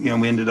end,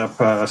 we ended up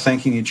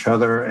thanking each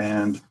other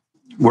and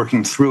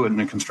working through it in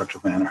a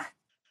constructive manner.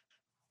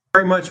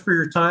 Very much for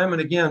your time.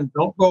 And again,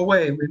 don't go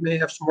away. We may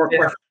have some more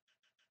questions.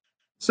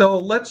 So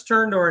let's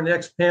turn to our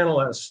next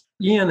panelist,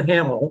 Ian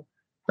Hamill,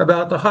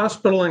 about the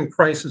hospital and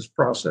crisis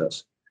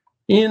process.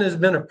 Ian has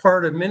been a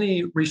part of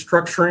many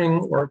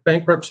restructuring or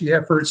bankruptcy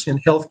efforts in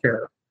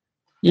healthcare.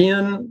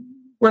 Ian,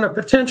 when a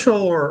potential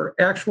or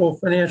actual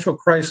financial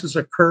crisis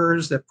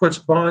occurs that puts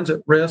bonds at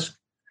risk,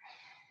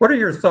 what are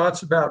your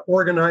thoughts about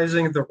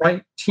organizing the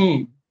right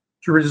team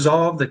to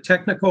resolve the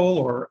technical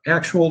or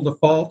actual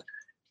default,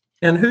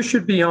 and who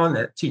should be on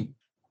that team?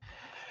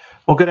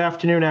 Well, good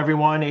afternoon,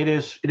 everyone. It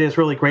is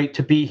really great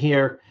to be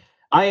here.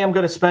 I am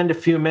going to spend a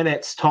few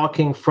minutes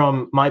talking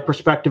from my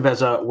perspective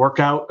as a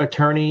workout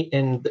attorney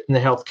in the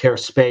healthcare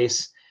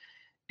space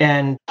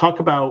and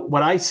talk about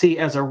what I see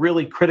as a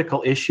really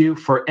critical issue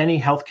for any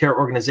healthcare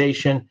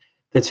organization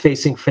that's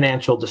facing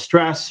financial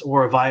distress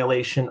or a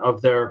violation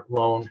of their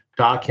loan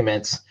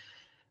documents.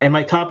 And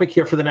my topic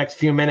here for the next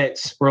few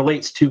minutes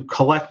relates to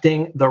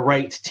collecting the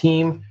right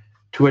team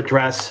to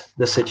address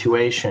the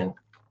situation.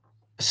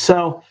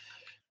 So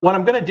what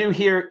I'm going to do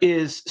here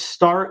is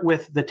start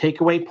with the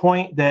takeaway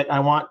point that I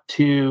want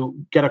to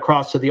get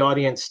across to the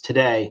audience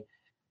today.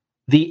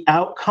 The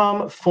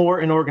outcome for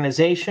an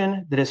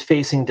organization that is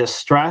facing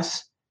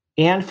distress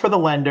and for the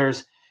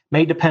lenders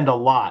may depend a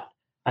lot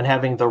on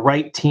having the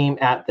right team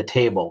at the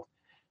table.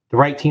 The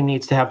right team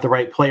needs to have the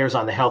right players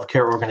on the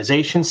healthcare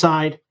organization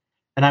side.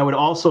 And I would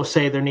also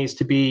say there needs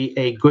to be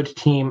a good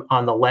team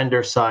on the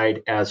lender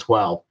side as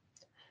well.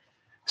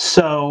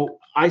 So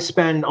I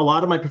spend a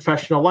lot of my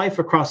professional life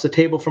across the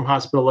table from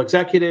hospital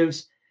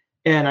executives,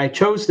 and I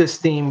chose this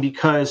theme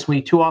because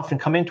we too often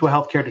come into a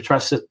healthcare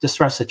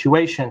distress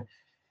situation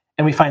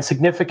and we find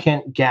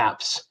significant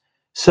gaps.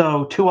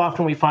 So too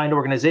often we find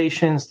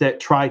organizations that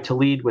try to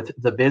lead with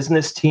the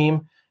business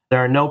team. There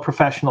are no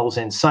professionals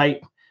in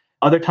sight.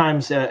 Other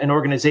times an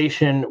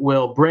organization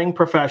will bring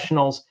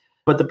professionals,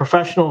 but the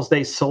professionals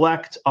they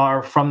select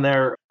are from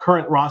their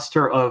current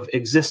roster of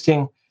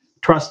existing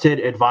trusted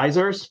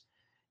advisors.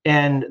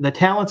 And the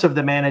talents of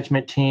the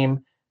management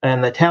team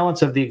and the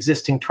talents of the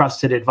existing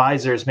trusted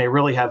advisors may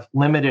really have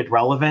limited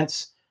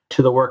relevance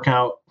to the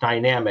workout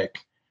dynamic.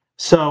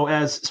 So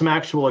as some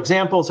actual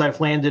examples, I've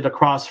landed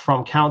across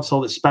from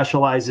counsel that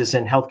specializes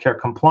in healthcare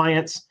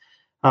compliance,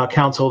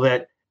 counsel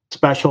that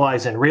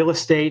specialize in real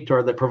estate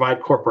or that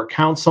provide corporate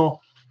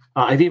counsel.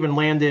 I've even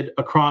landed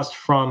across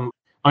from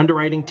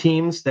underwriting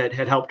teams that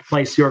had helped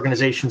place the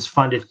organization's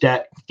funded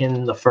debt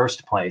in the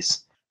first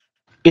place.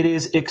 It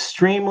is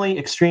extremely,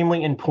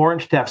 extremely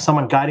important to have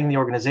someone guiding the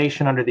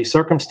organization under these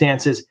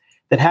circumstances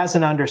that has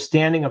an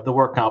understanding of the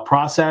workout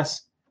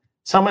process,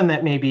 someone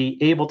that may be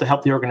able to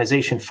help the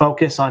organization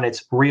focus on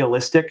its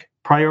realistic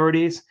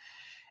priorities,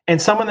 and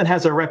someone that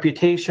has a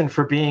reputation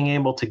for being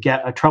able to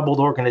get a troubled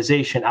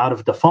organization out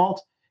of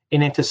default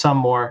and into some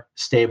more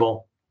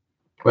stable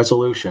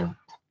resolution.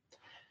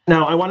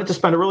 Now, I wanted to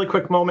spend a really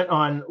quick moment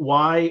on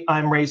why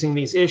I'm raising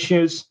these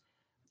issues.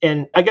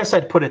 And I guess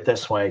I'd put it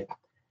this way.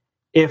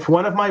 If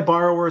one of my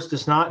borrowers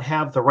does not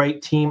have the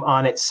right team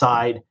on its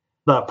side,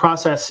 the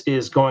process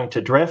is going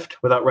to drift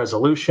without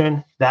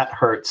resolution. That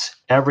hurts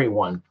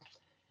everyone.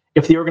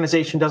 If the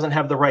organization doesn't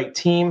have the right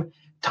team,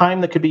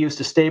 time that could be used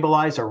to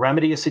stabilize or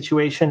remedy a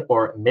situation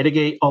or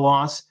mitigate a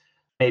loss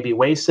may be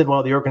wasted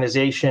while the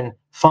organization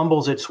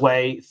fumbles its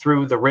way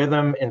through the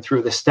rhythm and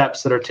through the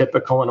steps that are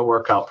typical in a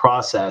workout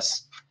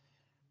process.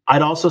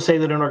 I'd also say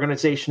that an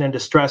organization in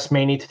distress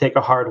may need to take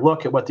a hard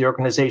look at what the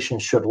organization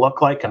should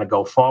look like on a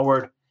go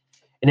forward.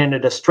 And in a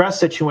distress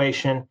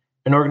situation,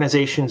 an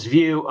organization's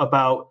view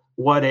about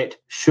what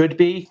it should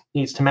be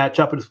needs to match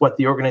up with what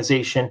the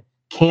organization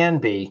can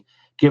be,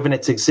 given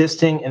its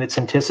existing and its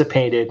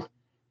anticipated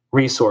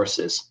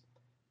resources.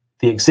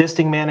 The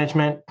existing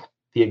management,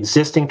 the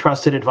existing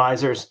trusted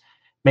advisors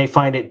may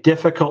find it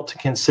difficult to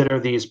consider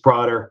these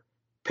broader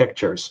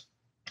pictures.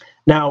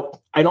 Now,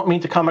 I don't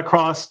mean to come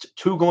across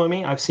too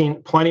gloomy. I've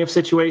seen plenty of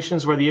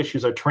situations where the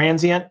issues are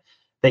transient.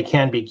 They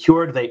can be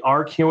cured. They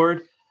are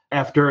cured.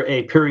 After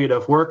a period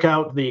of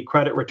workout, the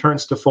credit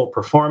returns to full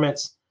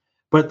performance.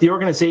 But the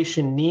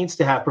organization needs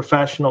to have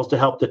professionals to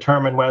help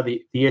determine whether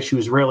the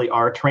issues really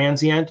are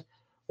transient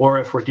or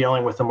if we're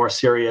dealing with a more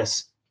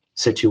serious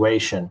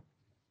situation.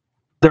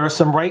 There are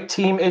some right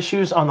team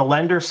issues on the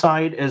lender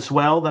side as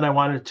well that I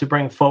wanted to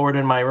bring forward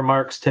in my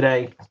remarks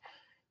today.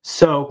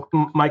 So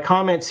my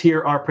comments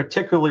here are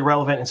particularly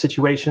relevant in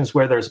situations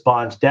where there's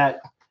bond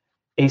debt,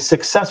 A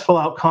successful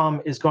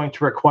outcome is going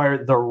to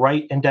require the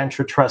right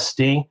indenture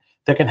trustee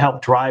that can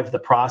help drive the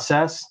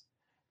process.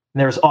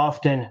 There's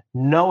often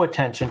no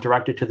attention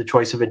directed to the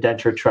choice of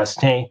indenture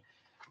trustee.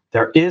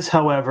 There is,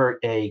 however,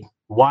 a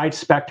wide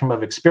spectrum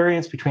of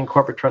experience between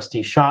corporate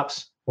trustee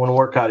shops when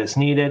workout is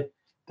needed.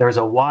 There's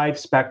a wide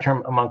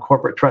spectrum among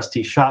corporate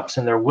trustee shops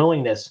in their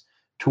willingness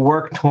to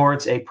work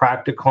towards a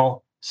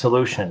practical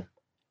solution.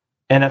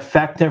 An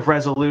effective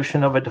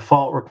resolution of a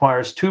default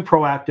requires two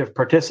proactive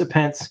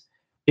participants.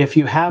 If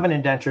you have an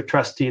indenture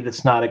trustee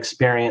that's not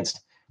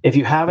experienced, if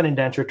you have an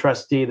indenture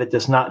trustee that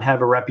does not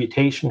have a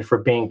reputation for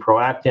being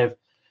proactive,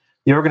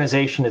 the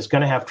organization is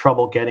going to have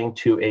trouble getting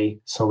to a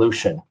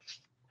solution.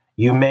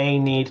 You may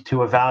need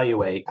to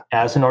evaluate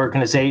as an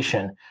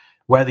organization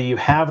whether you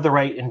have the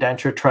right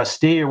indenture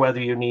trustee or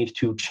whether you need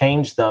to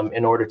change them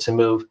in order to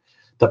move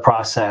the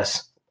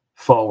process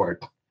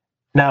forward.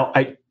 Now,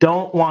 I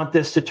don't want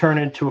this to turn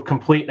into a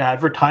complete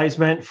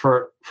advertisement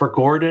for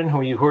Gordon,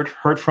 who you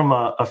heard from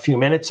a few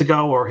minutes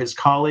ago, or his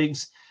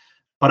colleagues,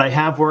 but I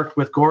have worked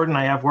with Gordon.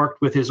 I have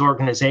worked with his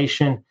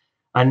organization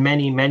on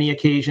many, many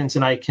occasions,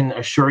 and I can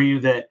assure you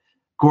that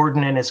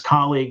Gordon and his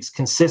colleagues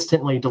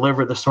consistently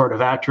deliver the sort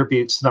of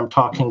attributes that I'm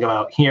talking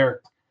about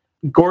here.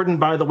 Gordon,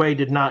 by the way,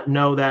 did not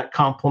know that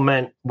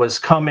compliment was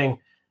coming.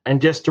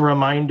 And just a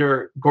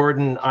reminder,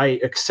 Gordon, I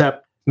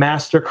accept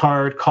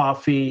MasterCard,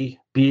 coffee,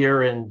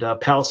 beer, and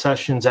PAL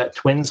sessions at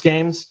Twins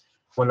games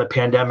when the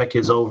pandemic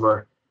is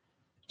over.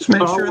 Just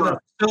make sure the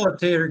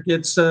facilitator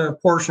gets a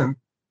portion.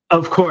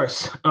 Of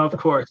course, of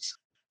course.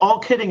 All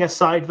kidding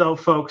aside, though,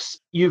 folks,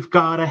 you've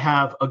got to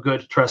have a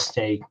good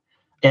trustee.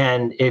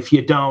 And if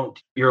you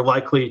don't, you're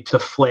likely to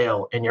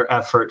flail in your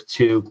effort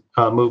to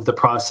move the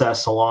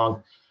process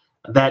along.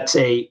 That's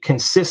a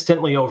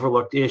consistently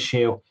overlooked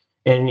issue.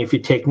 And if you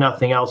take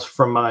nothing else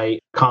from my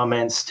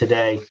comments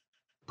today,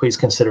 please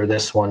consider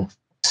this one.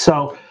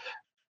 So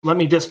let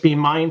me just be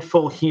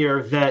mindful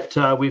here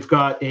that we've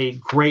got a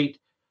great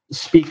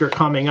speaker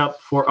coming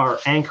up for our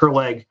anchor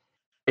leg.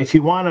 If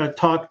you want to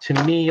talk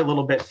to me a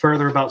little bit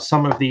further about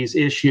some of these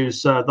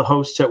issues, the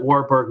hosts at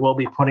Warburg will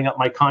be putting up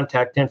my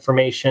contact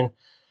information,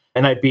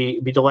 and I'd be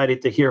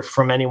delighted to hear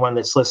from anyone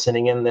that's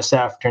listening in this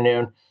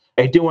afternoon.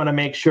 I do want to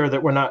make sure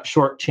that we're not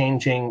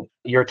shortchanging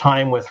your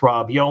time with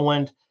Rob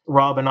Yoland.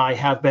 Rob and I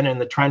have been in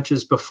the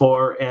trenches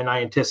before, and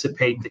I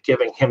anticipate that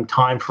giving him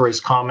time for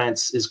his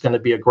comments is going to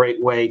be a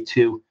great way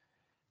to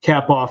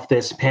cap off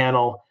this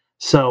panel.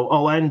 So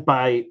I'll end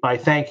by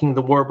thanking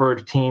the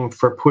Warburg team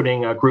for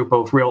putting a group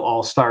of real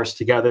all-stars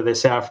together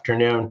this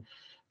afternoon.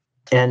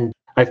 And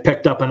I've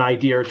picked up an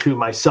idea or two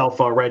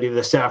myself already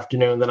this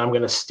afternoon that I'm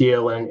going to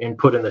steal and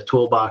put in the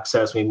toolbox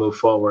as we move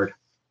forward.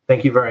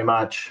 Thank you very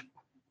much.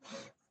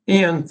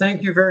 Ian,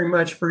 thank you very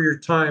much for your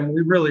time.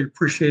 We really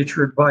appreciate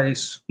your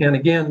advice. And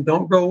again,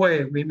 don't go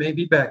away. We may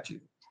be back to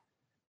you.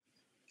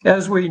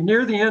 As we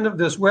near the end of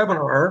this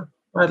webinar,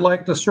 I'd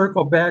like to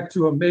circle back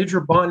to a major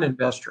bond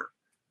investor,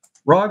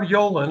 Rob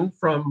Yoland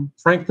from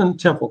Franklin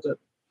Templeton.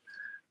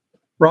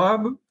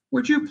 Rob,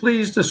 would you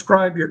please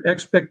describe your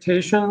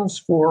expectations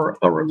for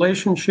a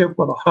relationship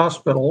with a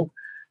hospital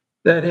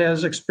that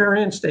has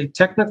experienced a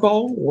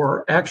technical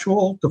or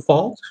actual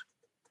default?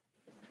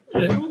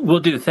 Will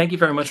do. Thank you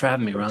very much for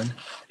having me, Ron.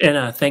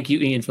 And thank you,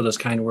 Ian, for those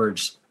kind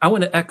words. I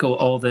want to echo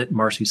all that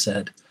Marcy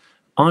said.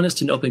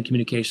 Honest and open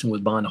communication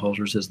with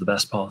bondholders is the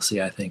best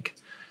policy, I think.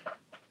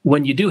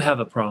 When you do have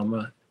a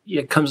problem,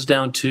 it comes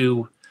down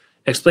to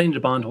explaining to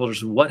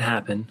bondholders what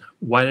happened,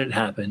 why did it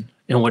happen,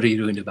 and what are you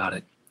doing about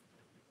it?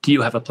 Do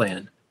you have a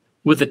plan?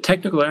 With a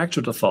technical or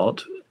actual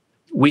default,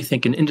 we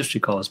think an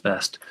industry call is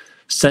best.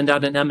 Send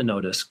out an EMA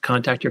notice,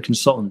 contact your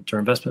consultant or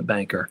investment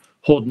banker,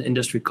 hold an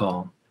industry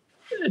call.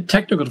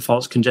 Technical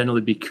defaults can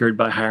generally be cured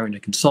by hiring a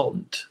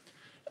consultant.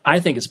 I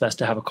think it's best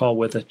to have a call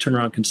with a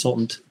turnaround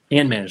consultant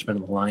and management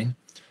on the line.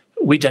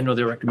 We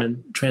generally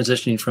recommend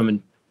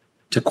transitioning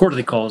to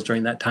quarterly calls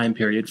during that time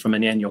period from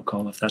an annual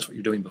call, if that's what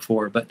you're doing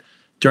before. But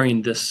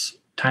during this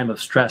time of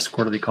stress,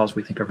 quarterly calls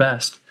we think are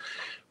best.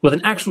 With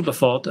an actual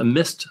default, a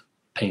missed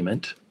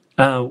payment,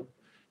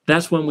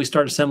 that's when we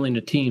start assembling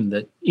a team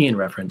that Ian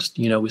referenced.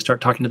 We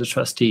start talking to the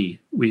trustee.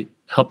 We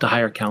help to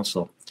hire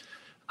counsel,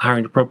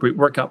 hiring appropriate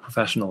workout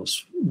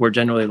professionals. We're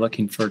generally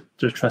looking for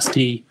the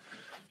trustee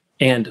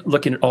and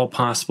looking at all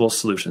possible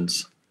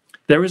solutions.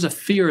 There is a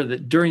fear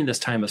that during this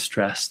time of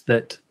stress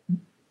that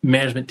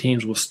management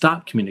teams will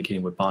stop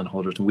communicating with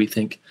bondholders. And we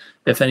think,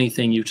 if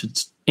anything, you should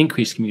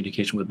increase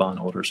communication with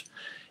bondholders.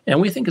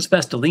 And we think it's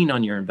best to lean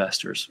on your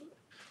investors.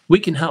 We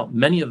can help.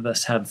 Many of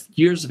us have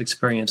years of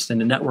experience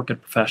in a network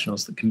of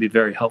professionals that can be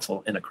very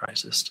helpful in a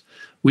crisis.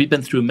 We've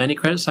been through many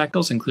credit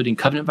cycles, including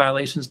covenant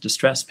violations,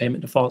 distress,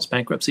 payment defaults,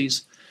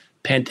 bankruptcies.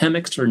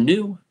 Pandemics are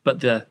new, but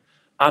the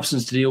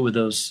options to deal with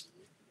those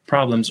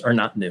problems are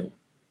not new.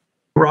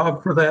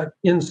 Rob, for that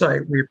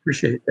insight, we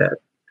appreciate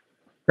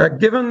that.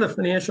 Given the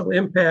financial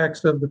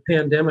impacts of the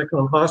pandemic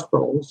on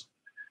hospitals,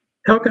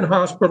 how can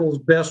hospitals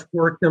best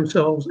work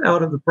themselves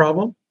out of the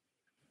problem?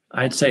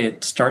 I'd say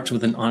it starts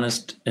with an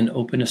honest and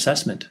open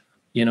assessment.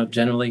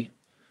 Generally,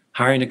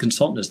 hiring a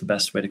consultant is the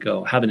best way to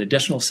go. Have an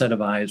additional set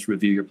of eyes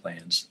review your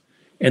plans,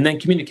 and then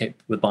communicate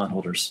with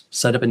bondholders.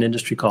 Set up an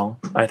industry call.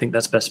 I think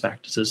that's best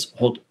practices.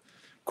 Hold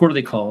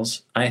quarterly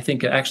calls. I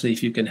think actually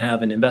if you can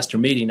have an investor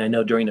meeting, I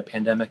know during the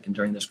pandemic and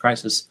during this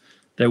crisis,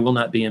 there will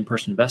not be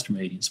in-person investor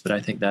meetings, but I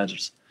think that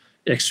is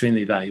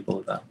extremely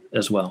valuable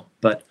as well.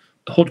 But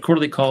hold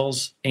quarterly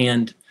calls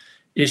and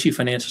issue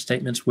financial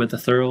statements with a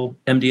thorough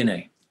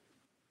MD&A.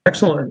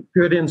 Excellent.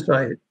 Good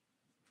insight.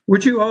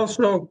 Would you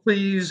also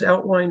please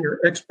outline your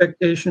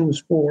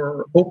expectations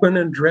for open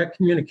and direct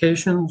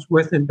communications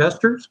with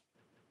investors?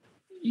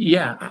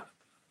 Yeah,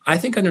 I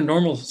think under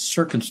normal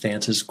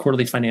circumstances,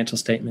 quarterly financial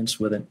statements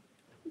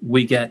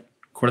we get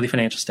quarterly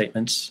financial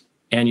statements,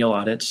 annual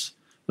audits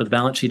with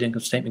balance sheet,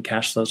 income statement,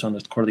 cash flows on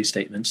those quarterly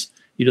statements,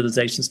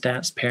 utilization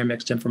stats, payer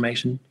mixed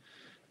information,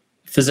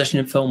 physician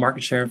info,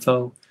 market share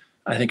info,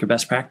 I think are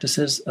best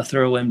practices. A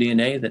thorough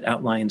MD&A that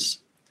outlines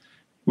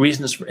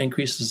reasons for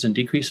increases and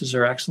decreases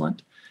are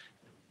excellent.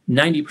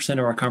 90%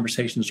 of our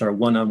conversations are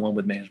one-on-one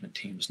with management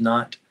teams,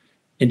 not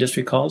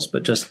industry calls,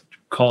 but just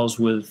calls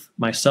with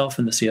myself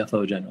and the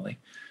CFO generally.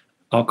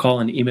 I'll call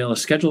and email or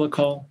schedule a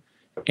call,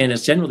 and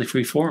it's generally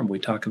free form. We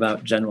talk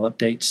about general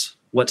updates,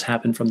 what's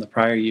happened from the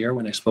prior year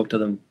when I spoke to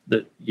them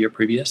the year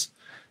previous.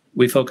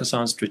 We focus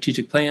on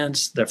strategic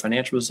plans, their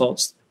financial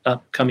results,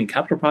 upcoming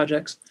capital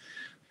projects.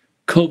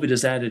 COVID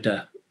has added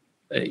a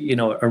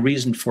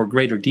reason for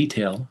greater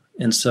detail,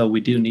 and so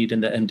we do need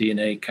in the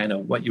MD&A kind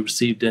of what you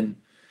received in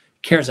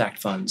CARES Act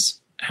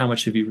funds. How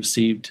much have you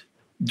received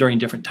during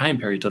different time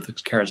periods of the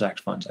CARES Act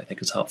funds, I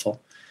think is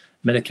helpful.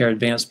 Medicare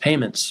advance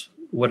payments,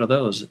 what are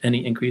those?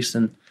 Any increase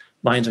in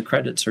lines of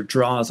credits or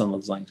draws on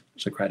those lines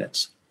of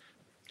credits?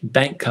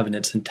 Bank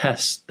covenants and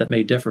tests that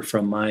may differ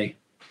from my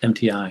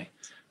MTI.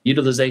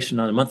 Utilization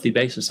on a monthly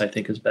basis, I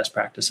think, is best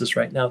practices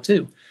right now,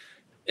 too.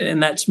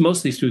 And that's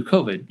mostly through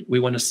COVID. We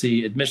want to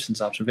see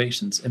admissions,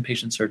 observations,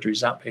 inpatient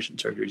surgeries, outpatient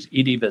surgeries,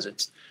 ED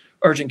visits,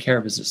 urgent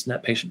care visits,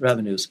 net patient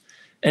revenues.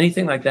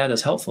 Anything like that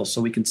is helpful so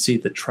we can see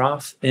the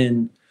trough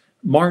in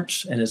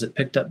March and as it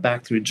picked up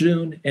back through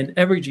June. And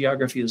every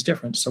geography is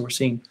different. So we're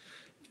seeing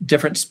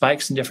different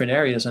spikes in different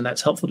areas. And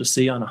that's helpful to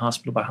see on a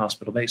hospital by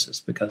hospital basis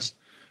because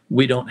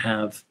we own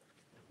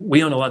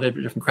a lot of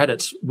different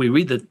credits. We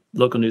read the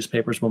local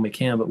newspapers when we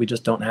can, but we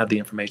just don't have the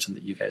information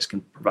that you guys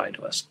can provide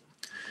to us.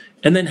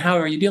 And then how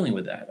are you dealing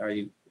with that? Are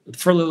you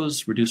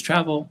furloughs, reduced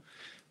travel,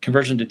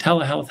 conversion to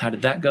telehealth? How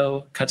did that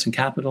go? Cuts in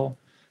capital,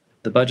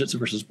 the budgets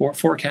versus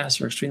forecasts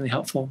are extremely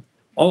helpful.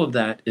 All of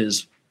that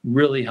is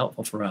really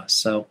helpful for us.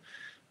 So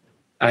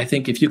I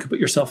think if you could put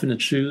yourself in the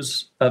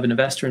shoes of an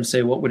investor and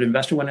say, what would an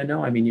investor want to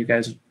know? I mean, you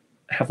guys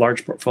have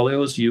large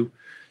portfolios. You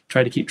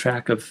try to keep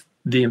track of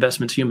the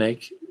investments you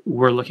make.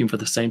 We're looking for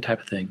the same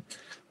type of thing.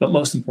 But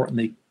most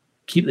importantly,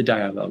 keep the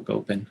dialogue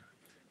open.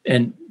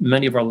 And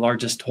many of our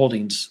largest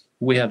holdings,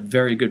 we have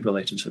very good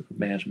relationship with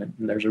management,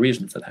 and there's a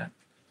reason for that.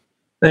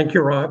 Thank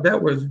you, Rob.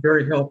 That was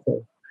very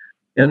helpful.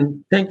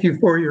 And thank you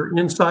for your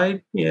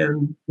insight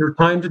and your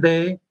time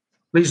today.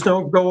 Please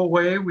don't go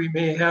away. We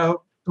may have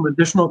some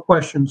additional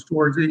questions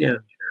towards the end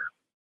here.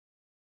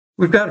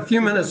 We've got a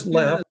few minutes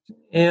left,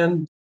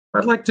 and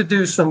I'd like to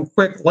do some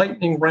quick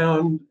lightning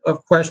round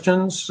of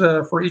questions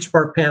for each of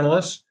our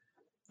panelists.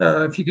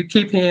 If you could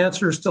keep the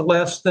answers to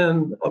less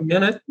than a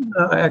minute,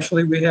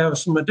 actually we have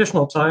some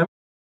additional time.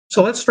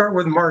 So let's start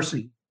with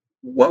Marcy.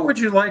 What would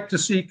you like to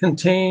see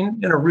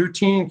contained in a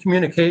routine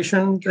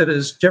communication that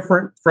is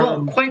different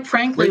from? Well, quite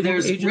frankly,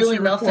 there's really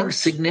nothing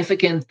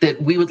significant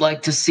that we would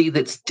like to see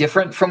that's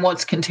different from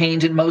what's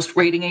contained in most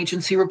rating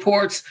agency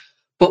reports.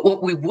 But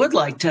what we would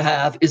like to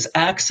have is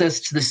access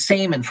to the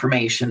same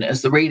information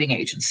as the rating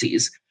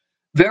agencies.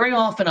 Very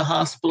often a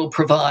hospital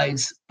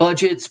provides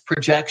budgets,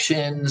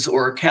 projections,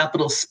 or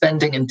capital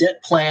spending and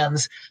debt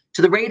plans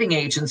to the rating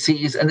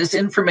agencies, and this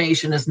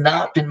information has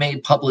not been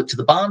made public to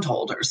the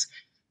bondholders.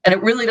 And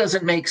it really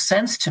doesn't make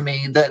sense to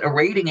me that a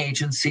rating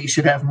agency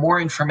should have more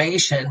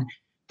information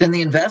than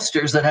the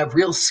investors that have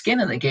real skin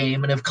in the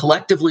game and have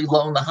collectively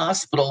loaned the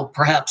hospital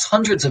perhaps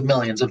hundreds of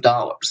millions of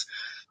dollars.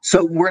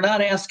 So we're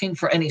not asking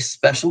for any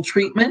special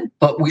treatment,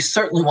 but we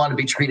certainly want to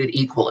be treated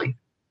equally.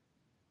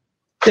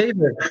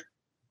 David,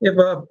 if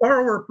a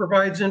borrower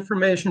provides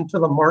information to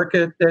the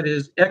market that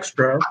is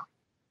extra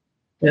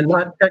and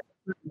not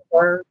technically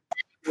required,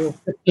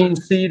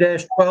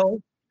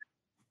 15C-12,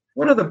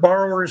 what are the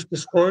borrower's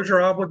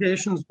disclosure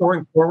obligations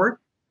going forward?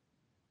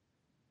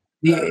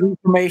 The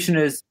information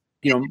is,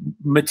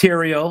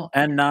 material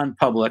and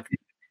non-public.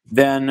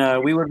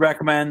 Then we would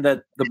recommend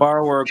that the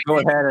borrower go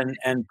ahead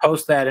and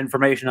post that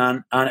information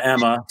on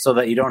EMMA so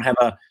that you don't have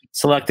a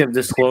selective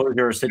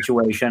disclosure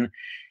situation.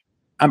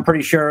 I'm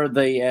pretty sure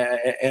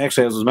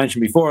actually, as was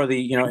mentioned before,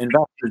 the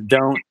investors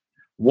don't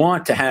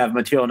want to have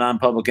material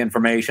non-public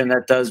information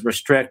that does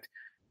restrict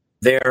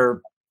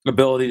their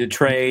ability to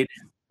trade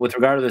with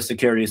regard to the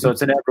security. So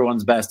it's in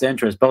everyone's best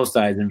interest, both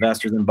sides,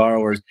 investors and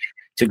borrowers,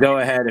 to go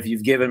ahead, if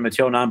you've given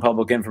material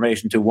non-public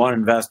information to one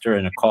investor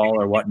in a call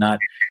or whatnot,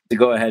 to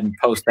go ahead and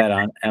post that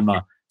on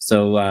EMMA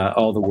so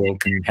all the world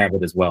can have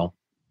it as well.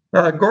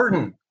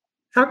 Gordon,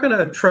 how can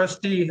a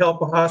trustee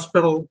help a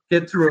hospital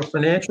get through a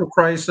financial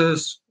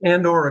crisis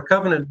and or a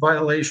covenant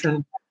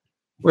violation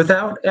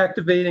without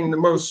activating the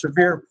most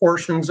severe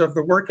portions of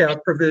the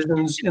workout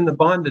provisions in the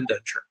bond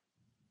indenture?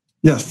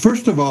 Yes,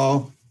 first of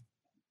all,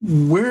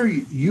 we're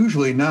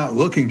usually not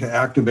looking to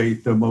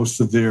activate the most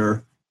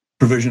severe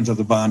provisions of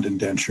the bond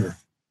indenture.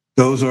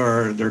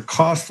 They're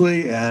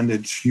costly, and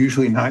it's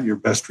usually not your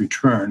best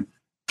return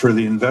for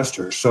the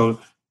investor.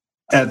 So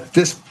at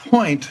this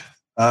point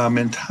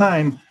in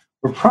time,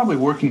 we're probably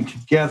working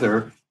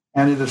together,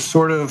 and it is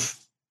sort of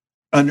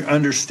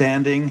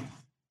understanding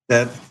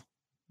that,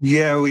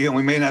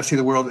 we may not see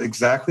the world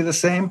exactly the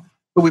same,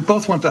 but we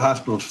both want the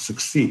hospital to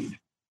succeed.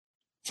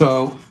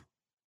 So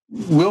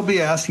we'll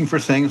be asking for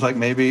things like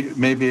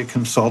maybe a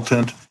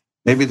consultant,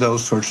 maybe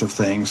those sorts of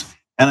things.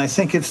 And I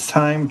think it's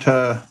time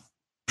to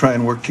try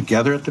and work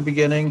together at the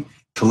beginning,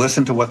 to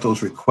listen to what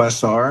those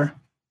requests are,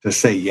 to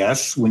say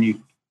yes when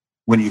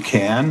you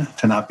can,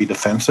 to not be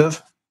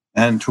defensive,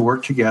 and to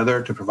work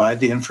together to provide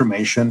the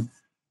information.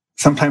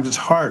 Sometimes it's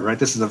hard, right?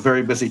 This is a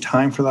very busy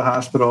time for the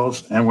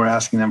hospitals, and we're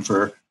asking them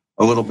for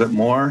a little bit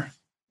more.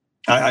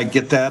 I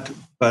get that,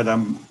 but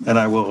and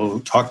I will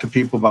talk to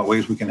people about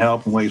ways we can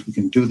help and ways we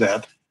can do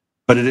that.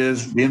 But it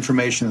is the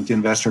information that the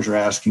investors are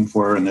asking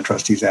for and the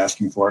trustees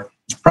asking for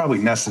is probably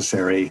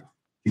necessary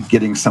to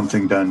getting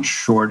something done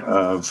short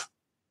of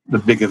the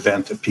big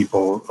event that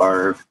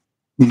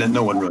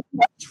no one really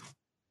wants.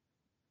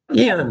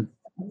 Ian,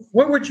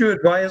 what would you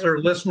advise our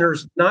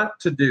listeners not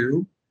to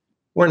do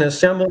when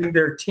assembling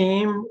their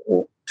team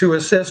to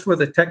assist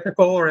with a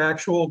technical or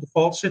actual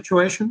default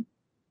situation?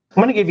 I'm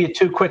going to give you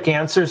 2 quick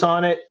answers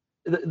on it.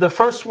 The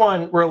first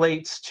one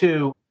relates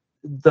to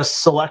the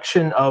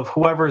selection of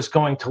whoever is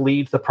going to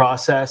lead the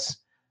process.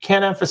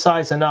 Can't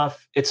emphasize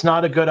enough, it's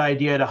not a good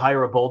idea to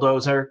hire a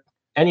bulldozer.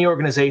 Any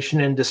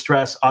organization in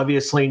distress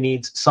obviously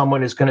needs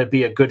someone who's going to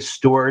be a good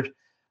steward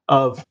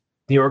of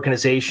the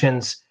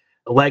organization's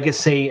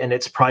legacy and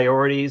its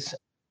priorities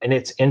and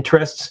its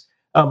interests.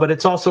 But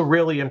it's also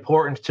really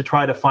important to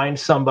try to find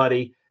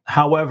somebody,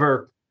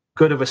 however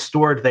good of a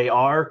steward they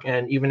are,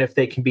 and even if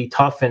they can be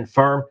tough and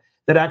firm,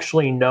 that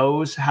actually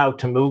knows how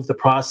to move the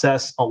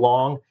process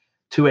along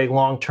to a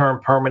long-term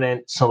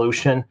permanent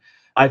solution.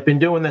 I've been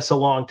doing this a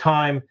long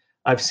time.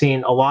 I've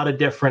seen a lot of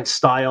different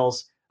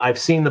styles. I've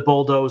seen the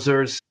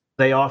bulldozers.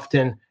 They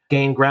often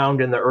gain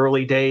ground in the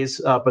early days,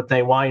 but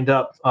they wind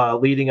up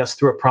leading us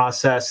through a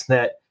process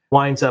that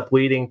winds up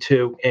leading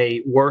to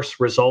a worse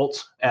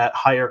result at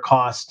higher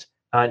cost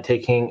and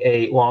taking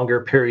a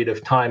longer period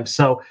of time.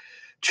 So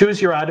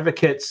choose your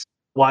advocates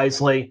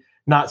wisely,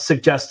 not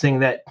suggesting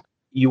that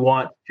you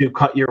want to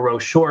cut your row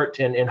short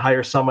and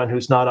hire someone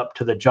who's not up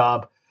to the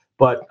job.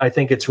 But I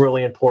think it's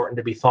really important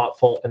to be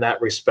thoughtful in that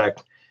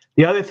respect.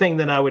 The other thing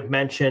that I would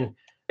mention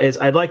is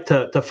I'd like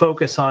to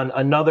focus on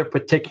another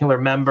particular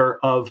member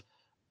of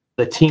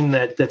the team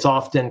that's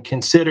often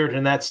considered,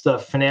 and that's the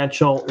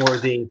financial or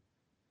the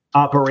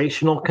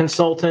operational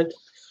consultant.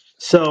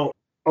 So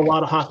a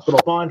lot of hospital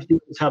bond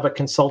deals have a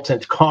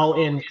consultant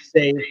call in,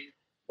 say,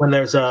 when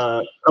there's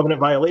a covenant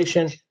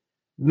violation.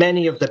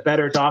 Many of the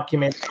better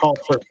documents call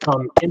for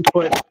some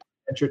input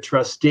into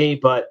trustee,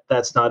 but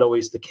that's not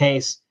always the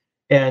case.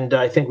 And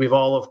I think we've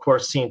all, of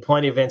course, seen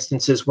plenty of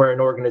instances where an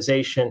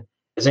organization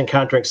is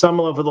encountering some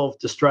level of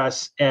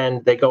distress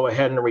and they go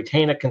ahead and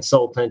retain a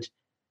consultant,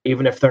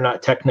 even if they're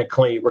not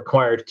technically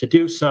required to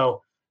do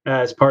so,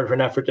 as part of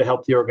an effort to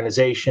help the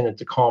organization and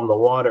to calm the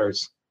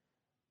waters.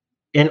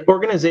 An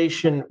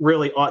organization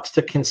really ought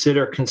to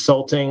consider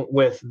consulting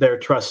with their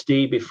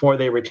trustee before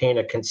they retain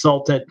a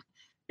consultant,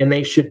 and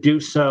they should do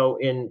so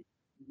in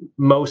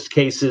most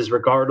cases,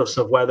 regardless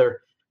of whether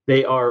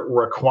they are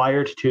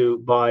required to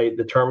by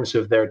the terms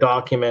of their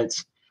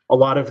documents. A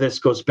lot of this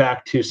goes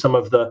back to some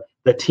of the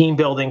team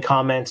building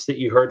comments that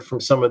you heard from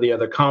some of the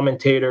other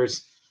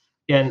commentators.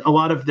 And a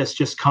lot of this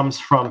just comes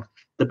from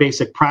the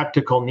basic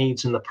practical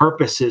needs and the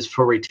purposes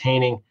for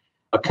retaining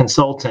a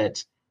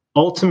consultant.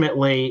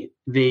 Ultimately,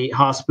 the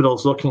hospital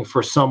is looking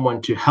for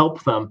someone to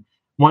help them.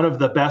 One of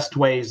the best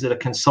ways that a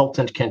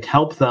consultant can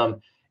help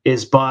them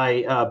is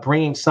by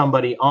bringing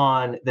somebody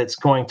on that's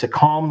going to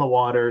calm the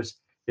waters,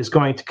 is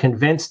going to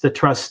convince the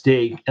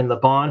trustee and the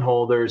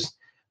bondholders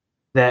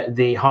that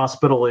the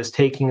hospital is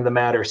taking the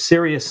matter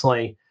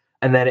seriously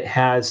and that it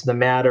has the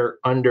matter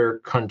under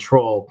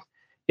control.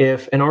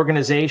 If an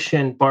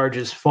organization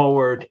barges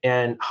forward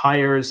and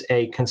hires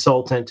a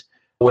consultant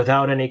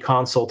without any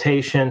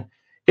consultation,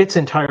 it's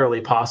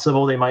entirely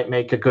possible they might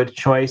make a good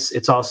choice.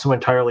 It's also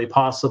entirely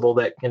possible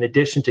that in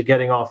addition to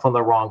getting off on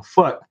the wrong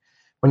foot,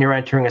 when you're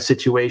entering a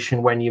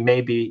situation when you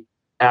may be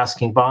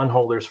asking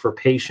bondholders for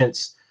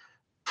patience,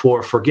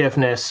 for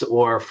forgiveness,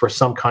 or for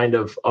some kind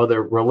of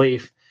other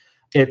relief,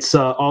 it's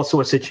also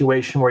a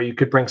situation where you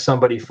could bring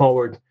somebody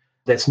forward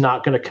that's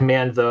not going to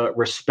command the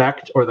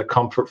respect or the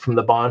comfort from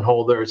the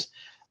bondholders,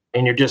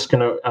 and you're just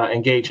going to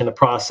engage in a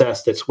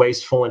process that's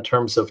wasteful in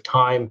terms of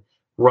time,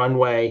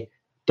 runway,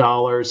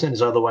 dollars, and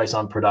is otherwise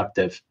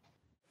unproductive.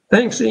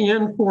 Thanks,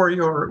 Ian, for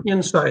your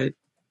insight.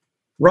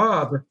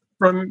 Rob,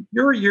 from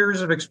your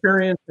years of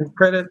experience in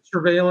credit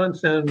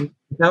surveillance and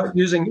without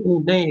using any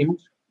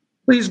names,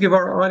 please give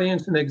our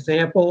audience an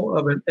example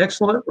of an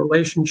excellent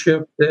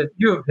relationship that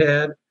you have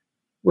had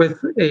with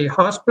a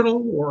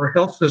hospital or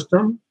health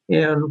system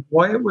and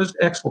why it was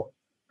excellent.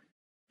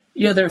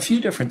 Yeah, there are a few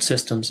different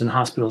systems and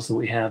hospitals that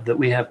we have,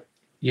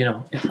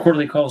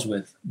 quarterly calls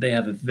with. They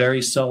have a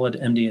very solid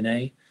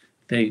MD&A.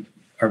 They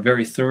are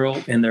very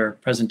thorough in their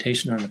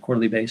presentation on a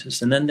quarterly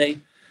basis. And then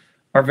they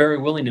are very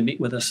willing to meet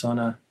with us on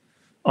a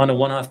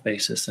one-off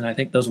basis. And I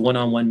think those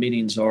one-on-one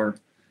meetings are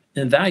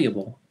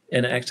invaluable.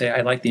 And actually,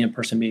 I like the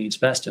in-person meetings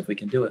best if we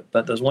can do it.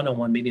 But those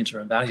one-on-one meetings are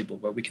invaluable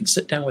where we can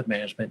sit down with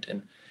management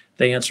and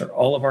they answer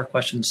all of our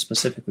questions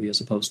specifically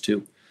as opposed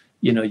to,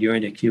 you're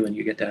in a queue and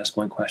you get to ask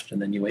one question,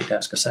 then you wait to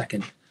ask a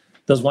second.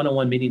 Those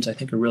one-on-one meetings, I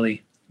think, are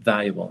really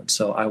valuable. And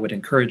so I would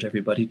encourage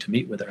everybody to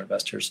meet with our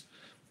investors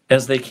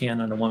as they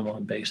can on a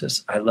one-on-one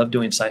basis. I love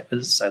doing site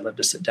visits. I love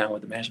to sit down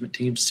with the management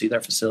team, see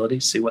their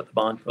facilities, see what the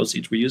bond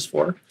proceeds were used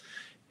for.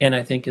 And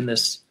I think in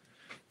this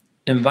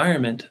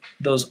environment,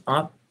 those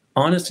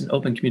honest and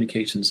open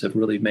communications have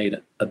really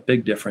made a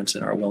big difference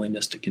in our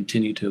willingness to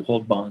continue to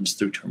hold bonds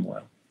through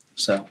turmoil.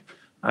 So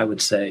I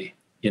would say,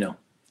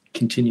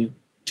 continue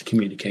to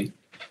communicate.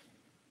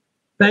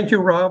 Thank you,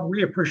 Rob.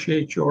 We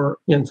appreciate your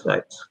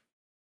insights.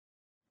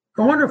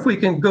 I wonder if we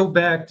can go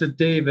back to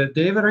David.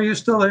 David, are you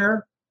still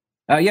there?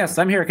 Yes,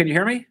 I'm here. Can you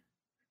hear me?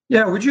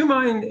 Yeah, would you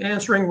mind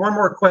answering one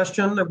more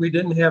question that we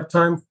didn't have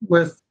time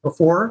with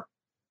before?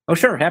 Oh,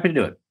 sure. Happy to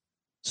do it.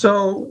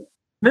 So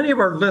many of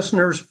our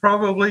listeners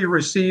probably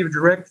receive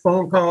direct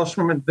phone calls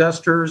from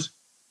investors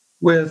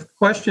with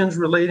questions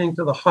relating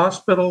to the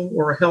hospital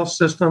or health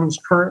system's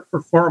current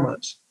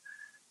performance,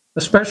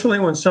 especially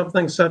when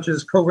something such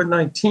as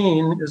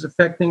COVID-19 is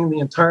affecting the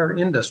entire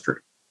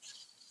industry.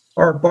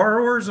 Are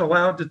borrowers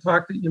allowed to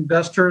talk to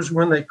investors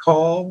when they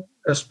call,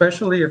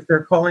 especially if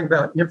they're calling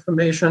about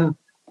information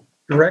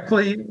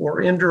directly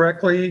or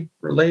indirectly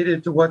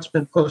related to what's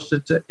been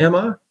posted to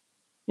Emma?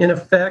 In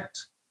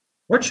effect,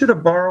 what should a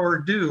borrower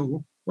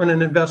do when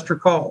an investor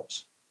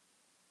calls?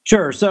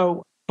 Sure.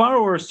 So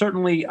borrowers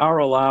certainly are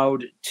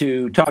allowed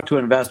to talk to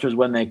investors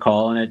when they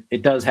call, and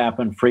it does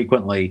happen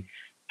frequently.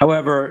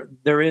 However,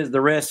 there is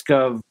the risk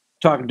of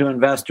talking to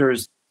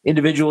investors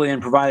individually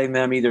and providing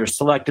them either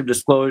selective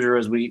disclosure,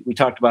 as we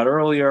talked about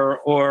earlier,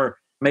 or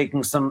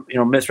making some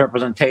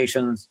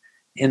misrepresentations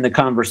in the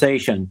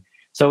conversation.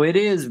 So it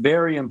is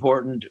very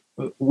important,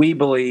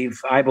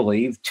 I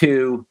believe,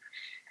 to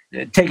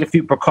take a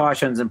few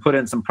precautions and put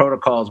in some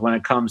protocols when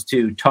it comes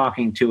to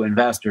talking to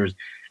investors.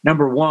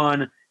 Number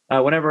one,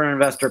 whenever an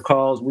investor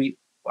calls,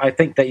 I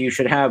think that you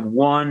should have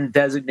one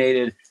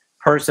designated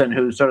person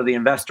who's sort of the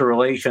investor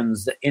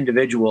relations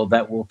individual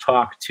that will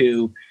talk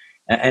to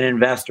an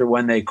investor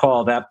when they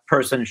call. That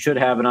person should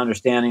have an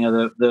understanding of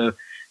the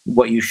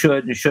what you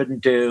should and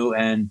shouldn't do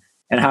and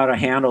how to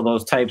handle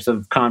those types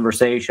of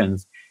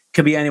conversations.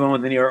 Could be anyone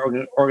within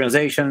your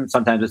organization.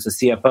 Sometimes it's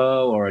a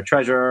CFO or a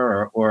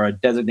treasurer or a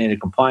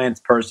designated compliance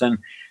person.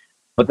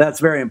 But that's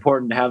very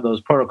important to have those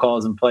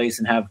protocols in place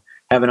and have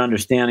an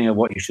understanding of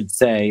what you should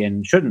say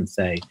and shouldn't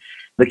say.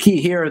 The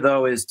key here,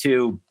 though, is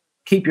to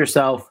keep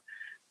yourself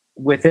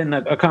within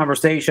a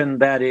conversation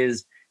that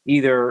is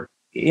either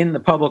in the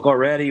public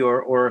already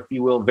or if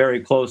you will,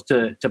 very close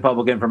to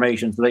public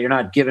information so that you're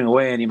not giving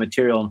away any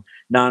material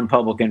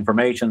non-public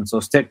information. So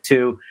stick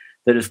to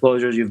the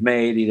disclosures you've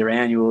made either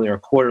annually or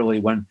quarterly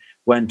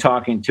when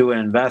talking to an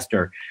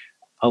investor.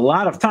 A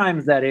lot of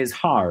times that is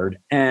hard.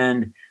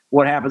 And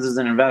what happens is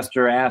an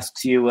investor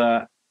asks you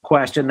a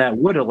question that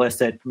would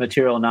elicit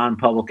material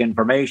non-public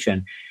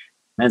information.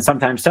 And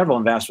sometimes several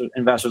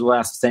investors will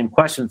ask the same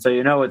question. So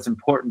it's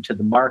important to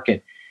the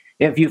market.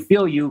 If you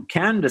feel you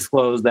can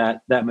disclose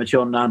that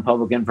material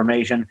non-public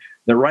information,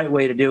 the right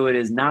way to do it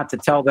is not to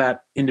tell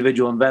that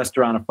individual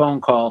investor on a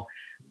phone call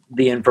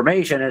the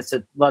information. Is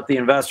to let the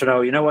investor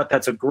know, what,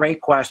 that's a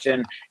great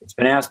question. It's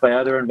been asked by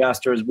other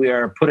investors. We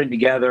are putting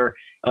together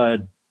a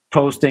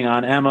posting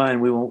on Emma, and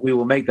we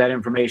will make that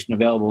information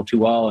available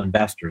to all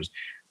investors.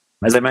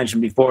 As I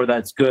mentioned before,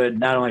 that's good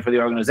not only for the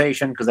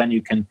organization, because then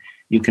you can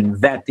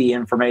vet the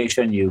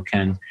information, you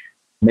can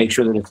make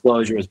sure the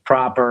disclosure is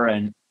proper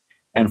and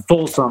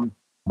fulsome,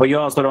 but you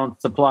also don't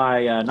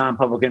supply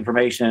non-public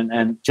information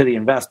and to the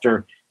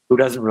investor who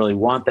doesn't really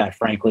want that,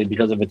 frankly,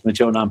 because if it's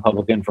material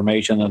non-public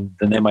information,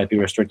 then they might be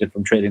restricted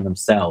from trading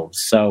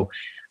themselves. So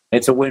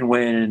it's a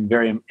win-win and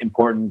very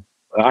important,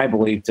 I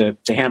believe, to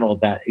handle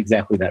that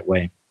exactly that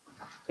way.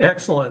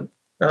 Excellent.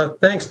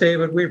 Thanks,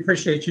 David. We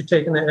appreciate you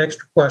taking that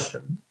extra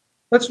question.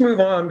 Let's move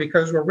on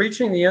because we're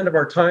reaching the end of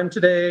our time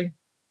today.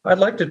 I'd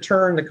like to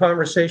turn the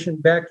conversation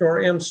back to our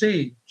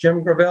MC,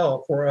 Jim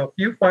Gravel, for a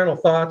few final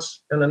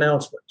thoughts and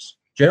announcements.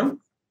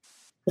 Jim?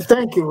 Well,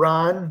 thank you,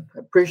 Ron. I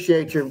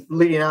appreciate your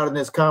leading out in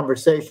this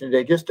conversation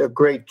today. Just a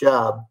great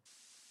job.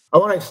 I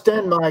want to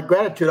extend my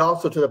gratitude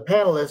also to the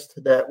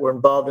panelists that were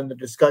involved in the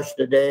discussion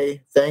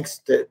today. Thanks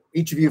to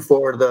each of you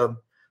for the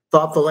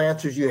thoughtful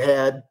answers you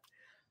had.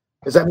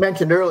 As I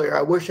mentioned earlier,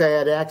 I wish I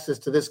had access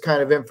to this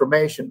kind of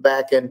information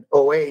back in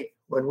 2008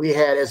 when we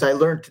had, as I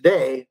learned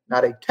today,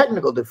 not a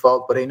technical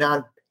default, but a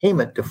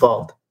non-payment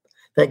default.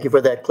 Thank you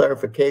for that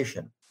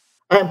clarification.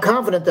 I am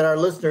confident that our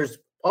listeners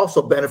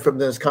also benefit from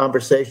this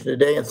conversation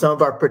today, and some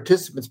of our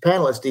participants,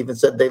 panelists, even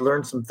said they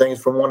learned some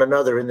things from one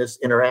another in this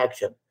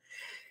interaction.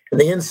 And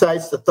the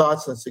insights, the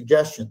thoughts, and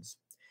suggestions.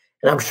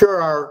 And I'm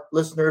sure our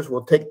listeners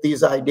will take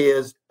these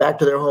ideas back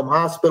to their home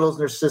hospitals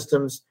and their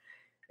systems,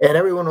 and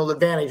everyone will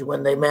advantage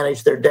when they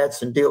manage their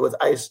debts and deal with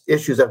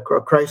issues of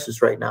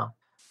crisis right now.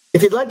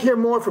 If you'd like to hear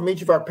more from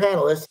each of our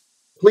panelists,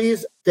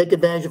 please take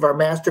advantage of our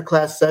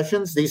masterclass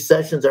sessions. These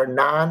sessions are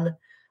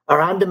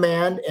on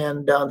demand,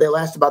 and they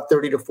last about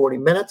 30 to 40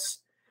 minutes.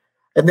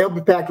 And they'll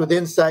be packed with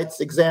insights,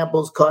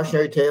 examples,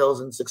 cautionary tales,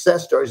 and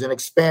success stories, and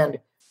expand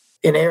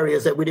in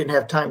areas that we didn't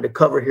have time to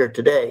cover here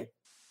today.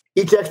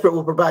 Each expert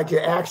will provide you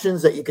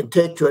actions that you can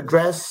take to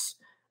address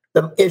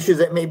the issues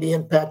that may be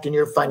impacting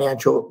your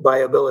financial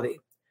viability.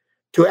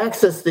 To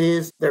access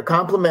these, they're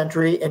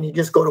complimentary, and you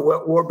just go to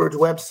Warbird's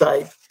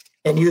website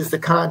and use the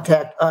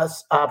Contact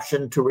Us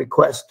option to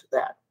request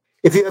that.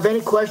 If you have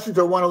any questions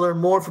or want to learn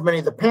more from any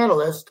of the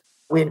panelists,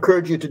 we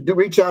encourage you to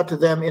reach out to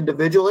them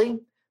individually.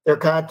 Their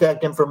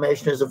contact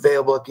information is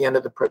available at the end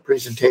of the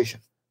presentation.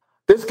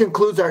 This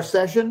concludes our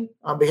session.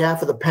 On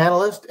behalf of the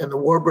panelists and the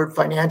Warbird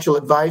Financial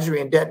Advisory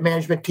and Debt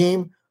Management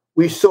team,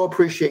 we so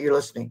appreciate your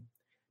listening.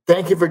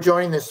 Thank you for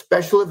joining this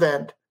special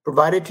event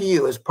provided to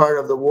you as part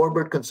of the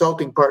Warbird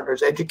Consulting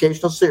Partners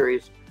educational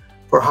series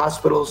for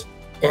hospitals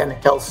and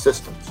health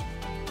systems.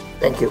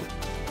 Thank you.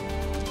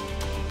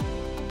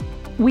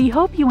 We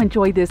hope you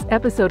enjoyed this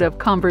episode of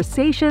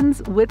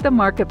Conversations with the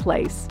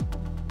Marketplace.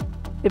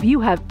 If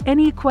you have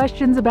any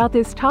questions about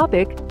this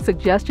topic,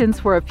 suggestions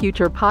for a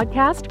future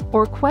podcast,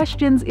 or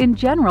questions in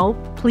general,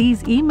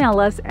 please email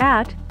us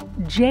at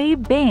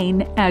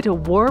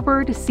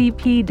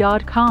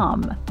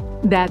jbehn@warbirdcp.com.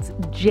 That's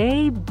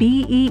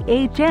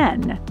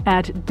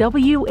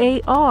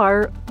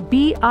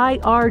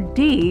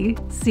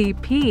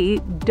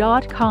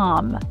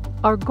jbehn@warbirdcp.com.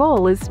 Our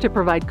goal is to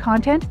provide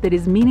content that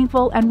is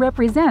meaningful and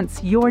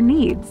represents your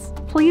needs.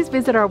 Please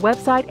visit our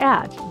website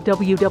at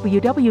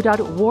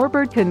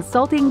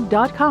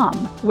www.warbirdconsulting.com,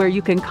 where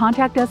you can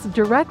contact us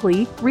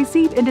directly,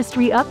 receive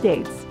industry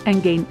updates,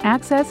 and gain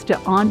access to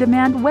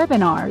on-demand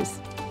webinars.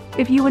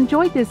 If you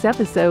enjoyed this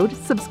episode,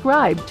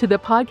 subscribe to the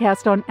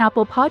podcast on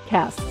Apple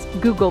Podcasts,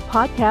 Google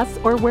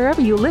Podcasts, or wherever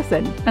you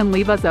listen, and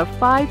leave us a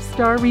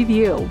 5-star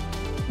review.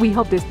 We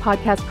hope this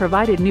podcast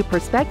provided new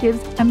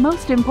perspectives and,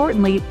 most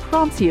importantly,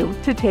 prompts you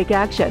to take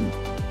action.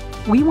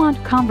 We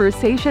want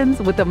Conversations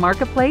with the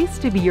Marketplace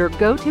to be your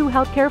go-to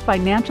healthcare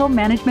financial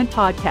management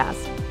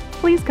podcast.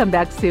 Please come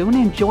back soon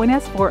and join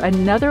us for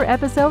another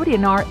episode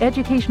in our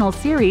educational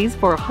series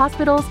for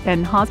hospitals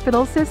and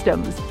hospital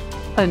systems.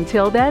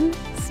 Until then,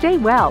 stay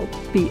well,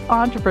 be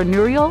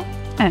entrepreneurial,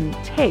 and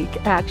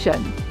take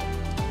action.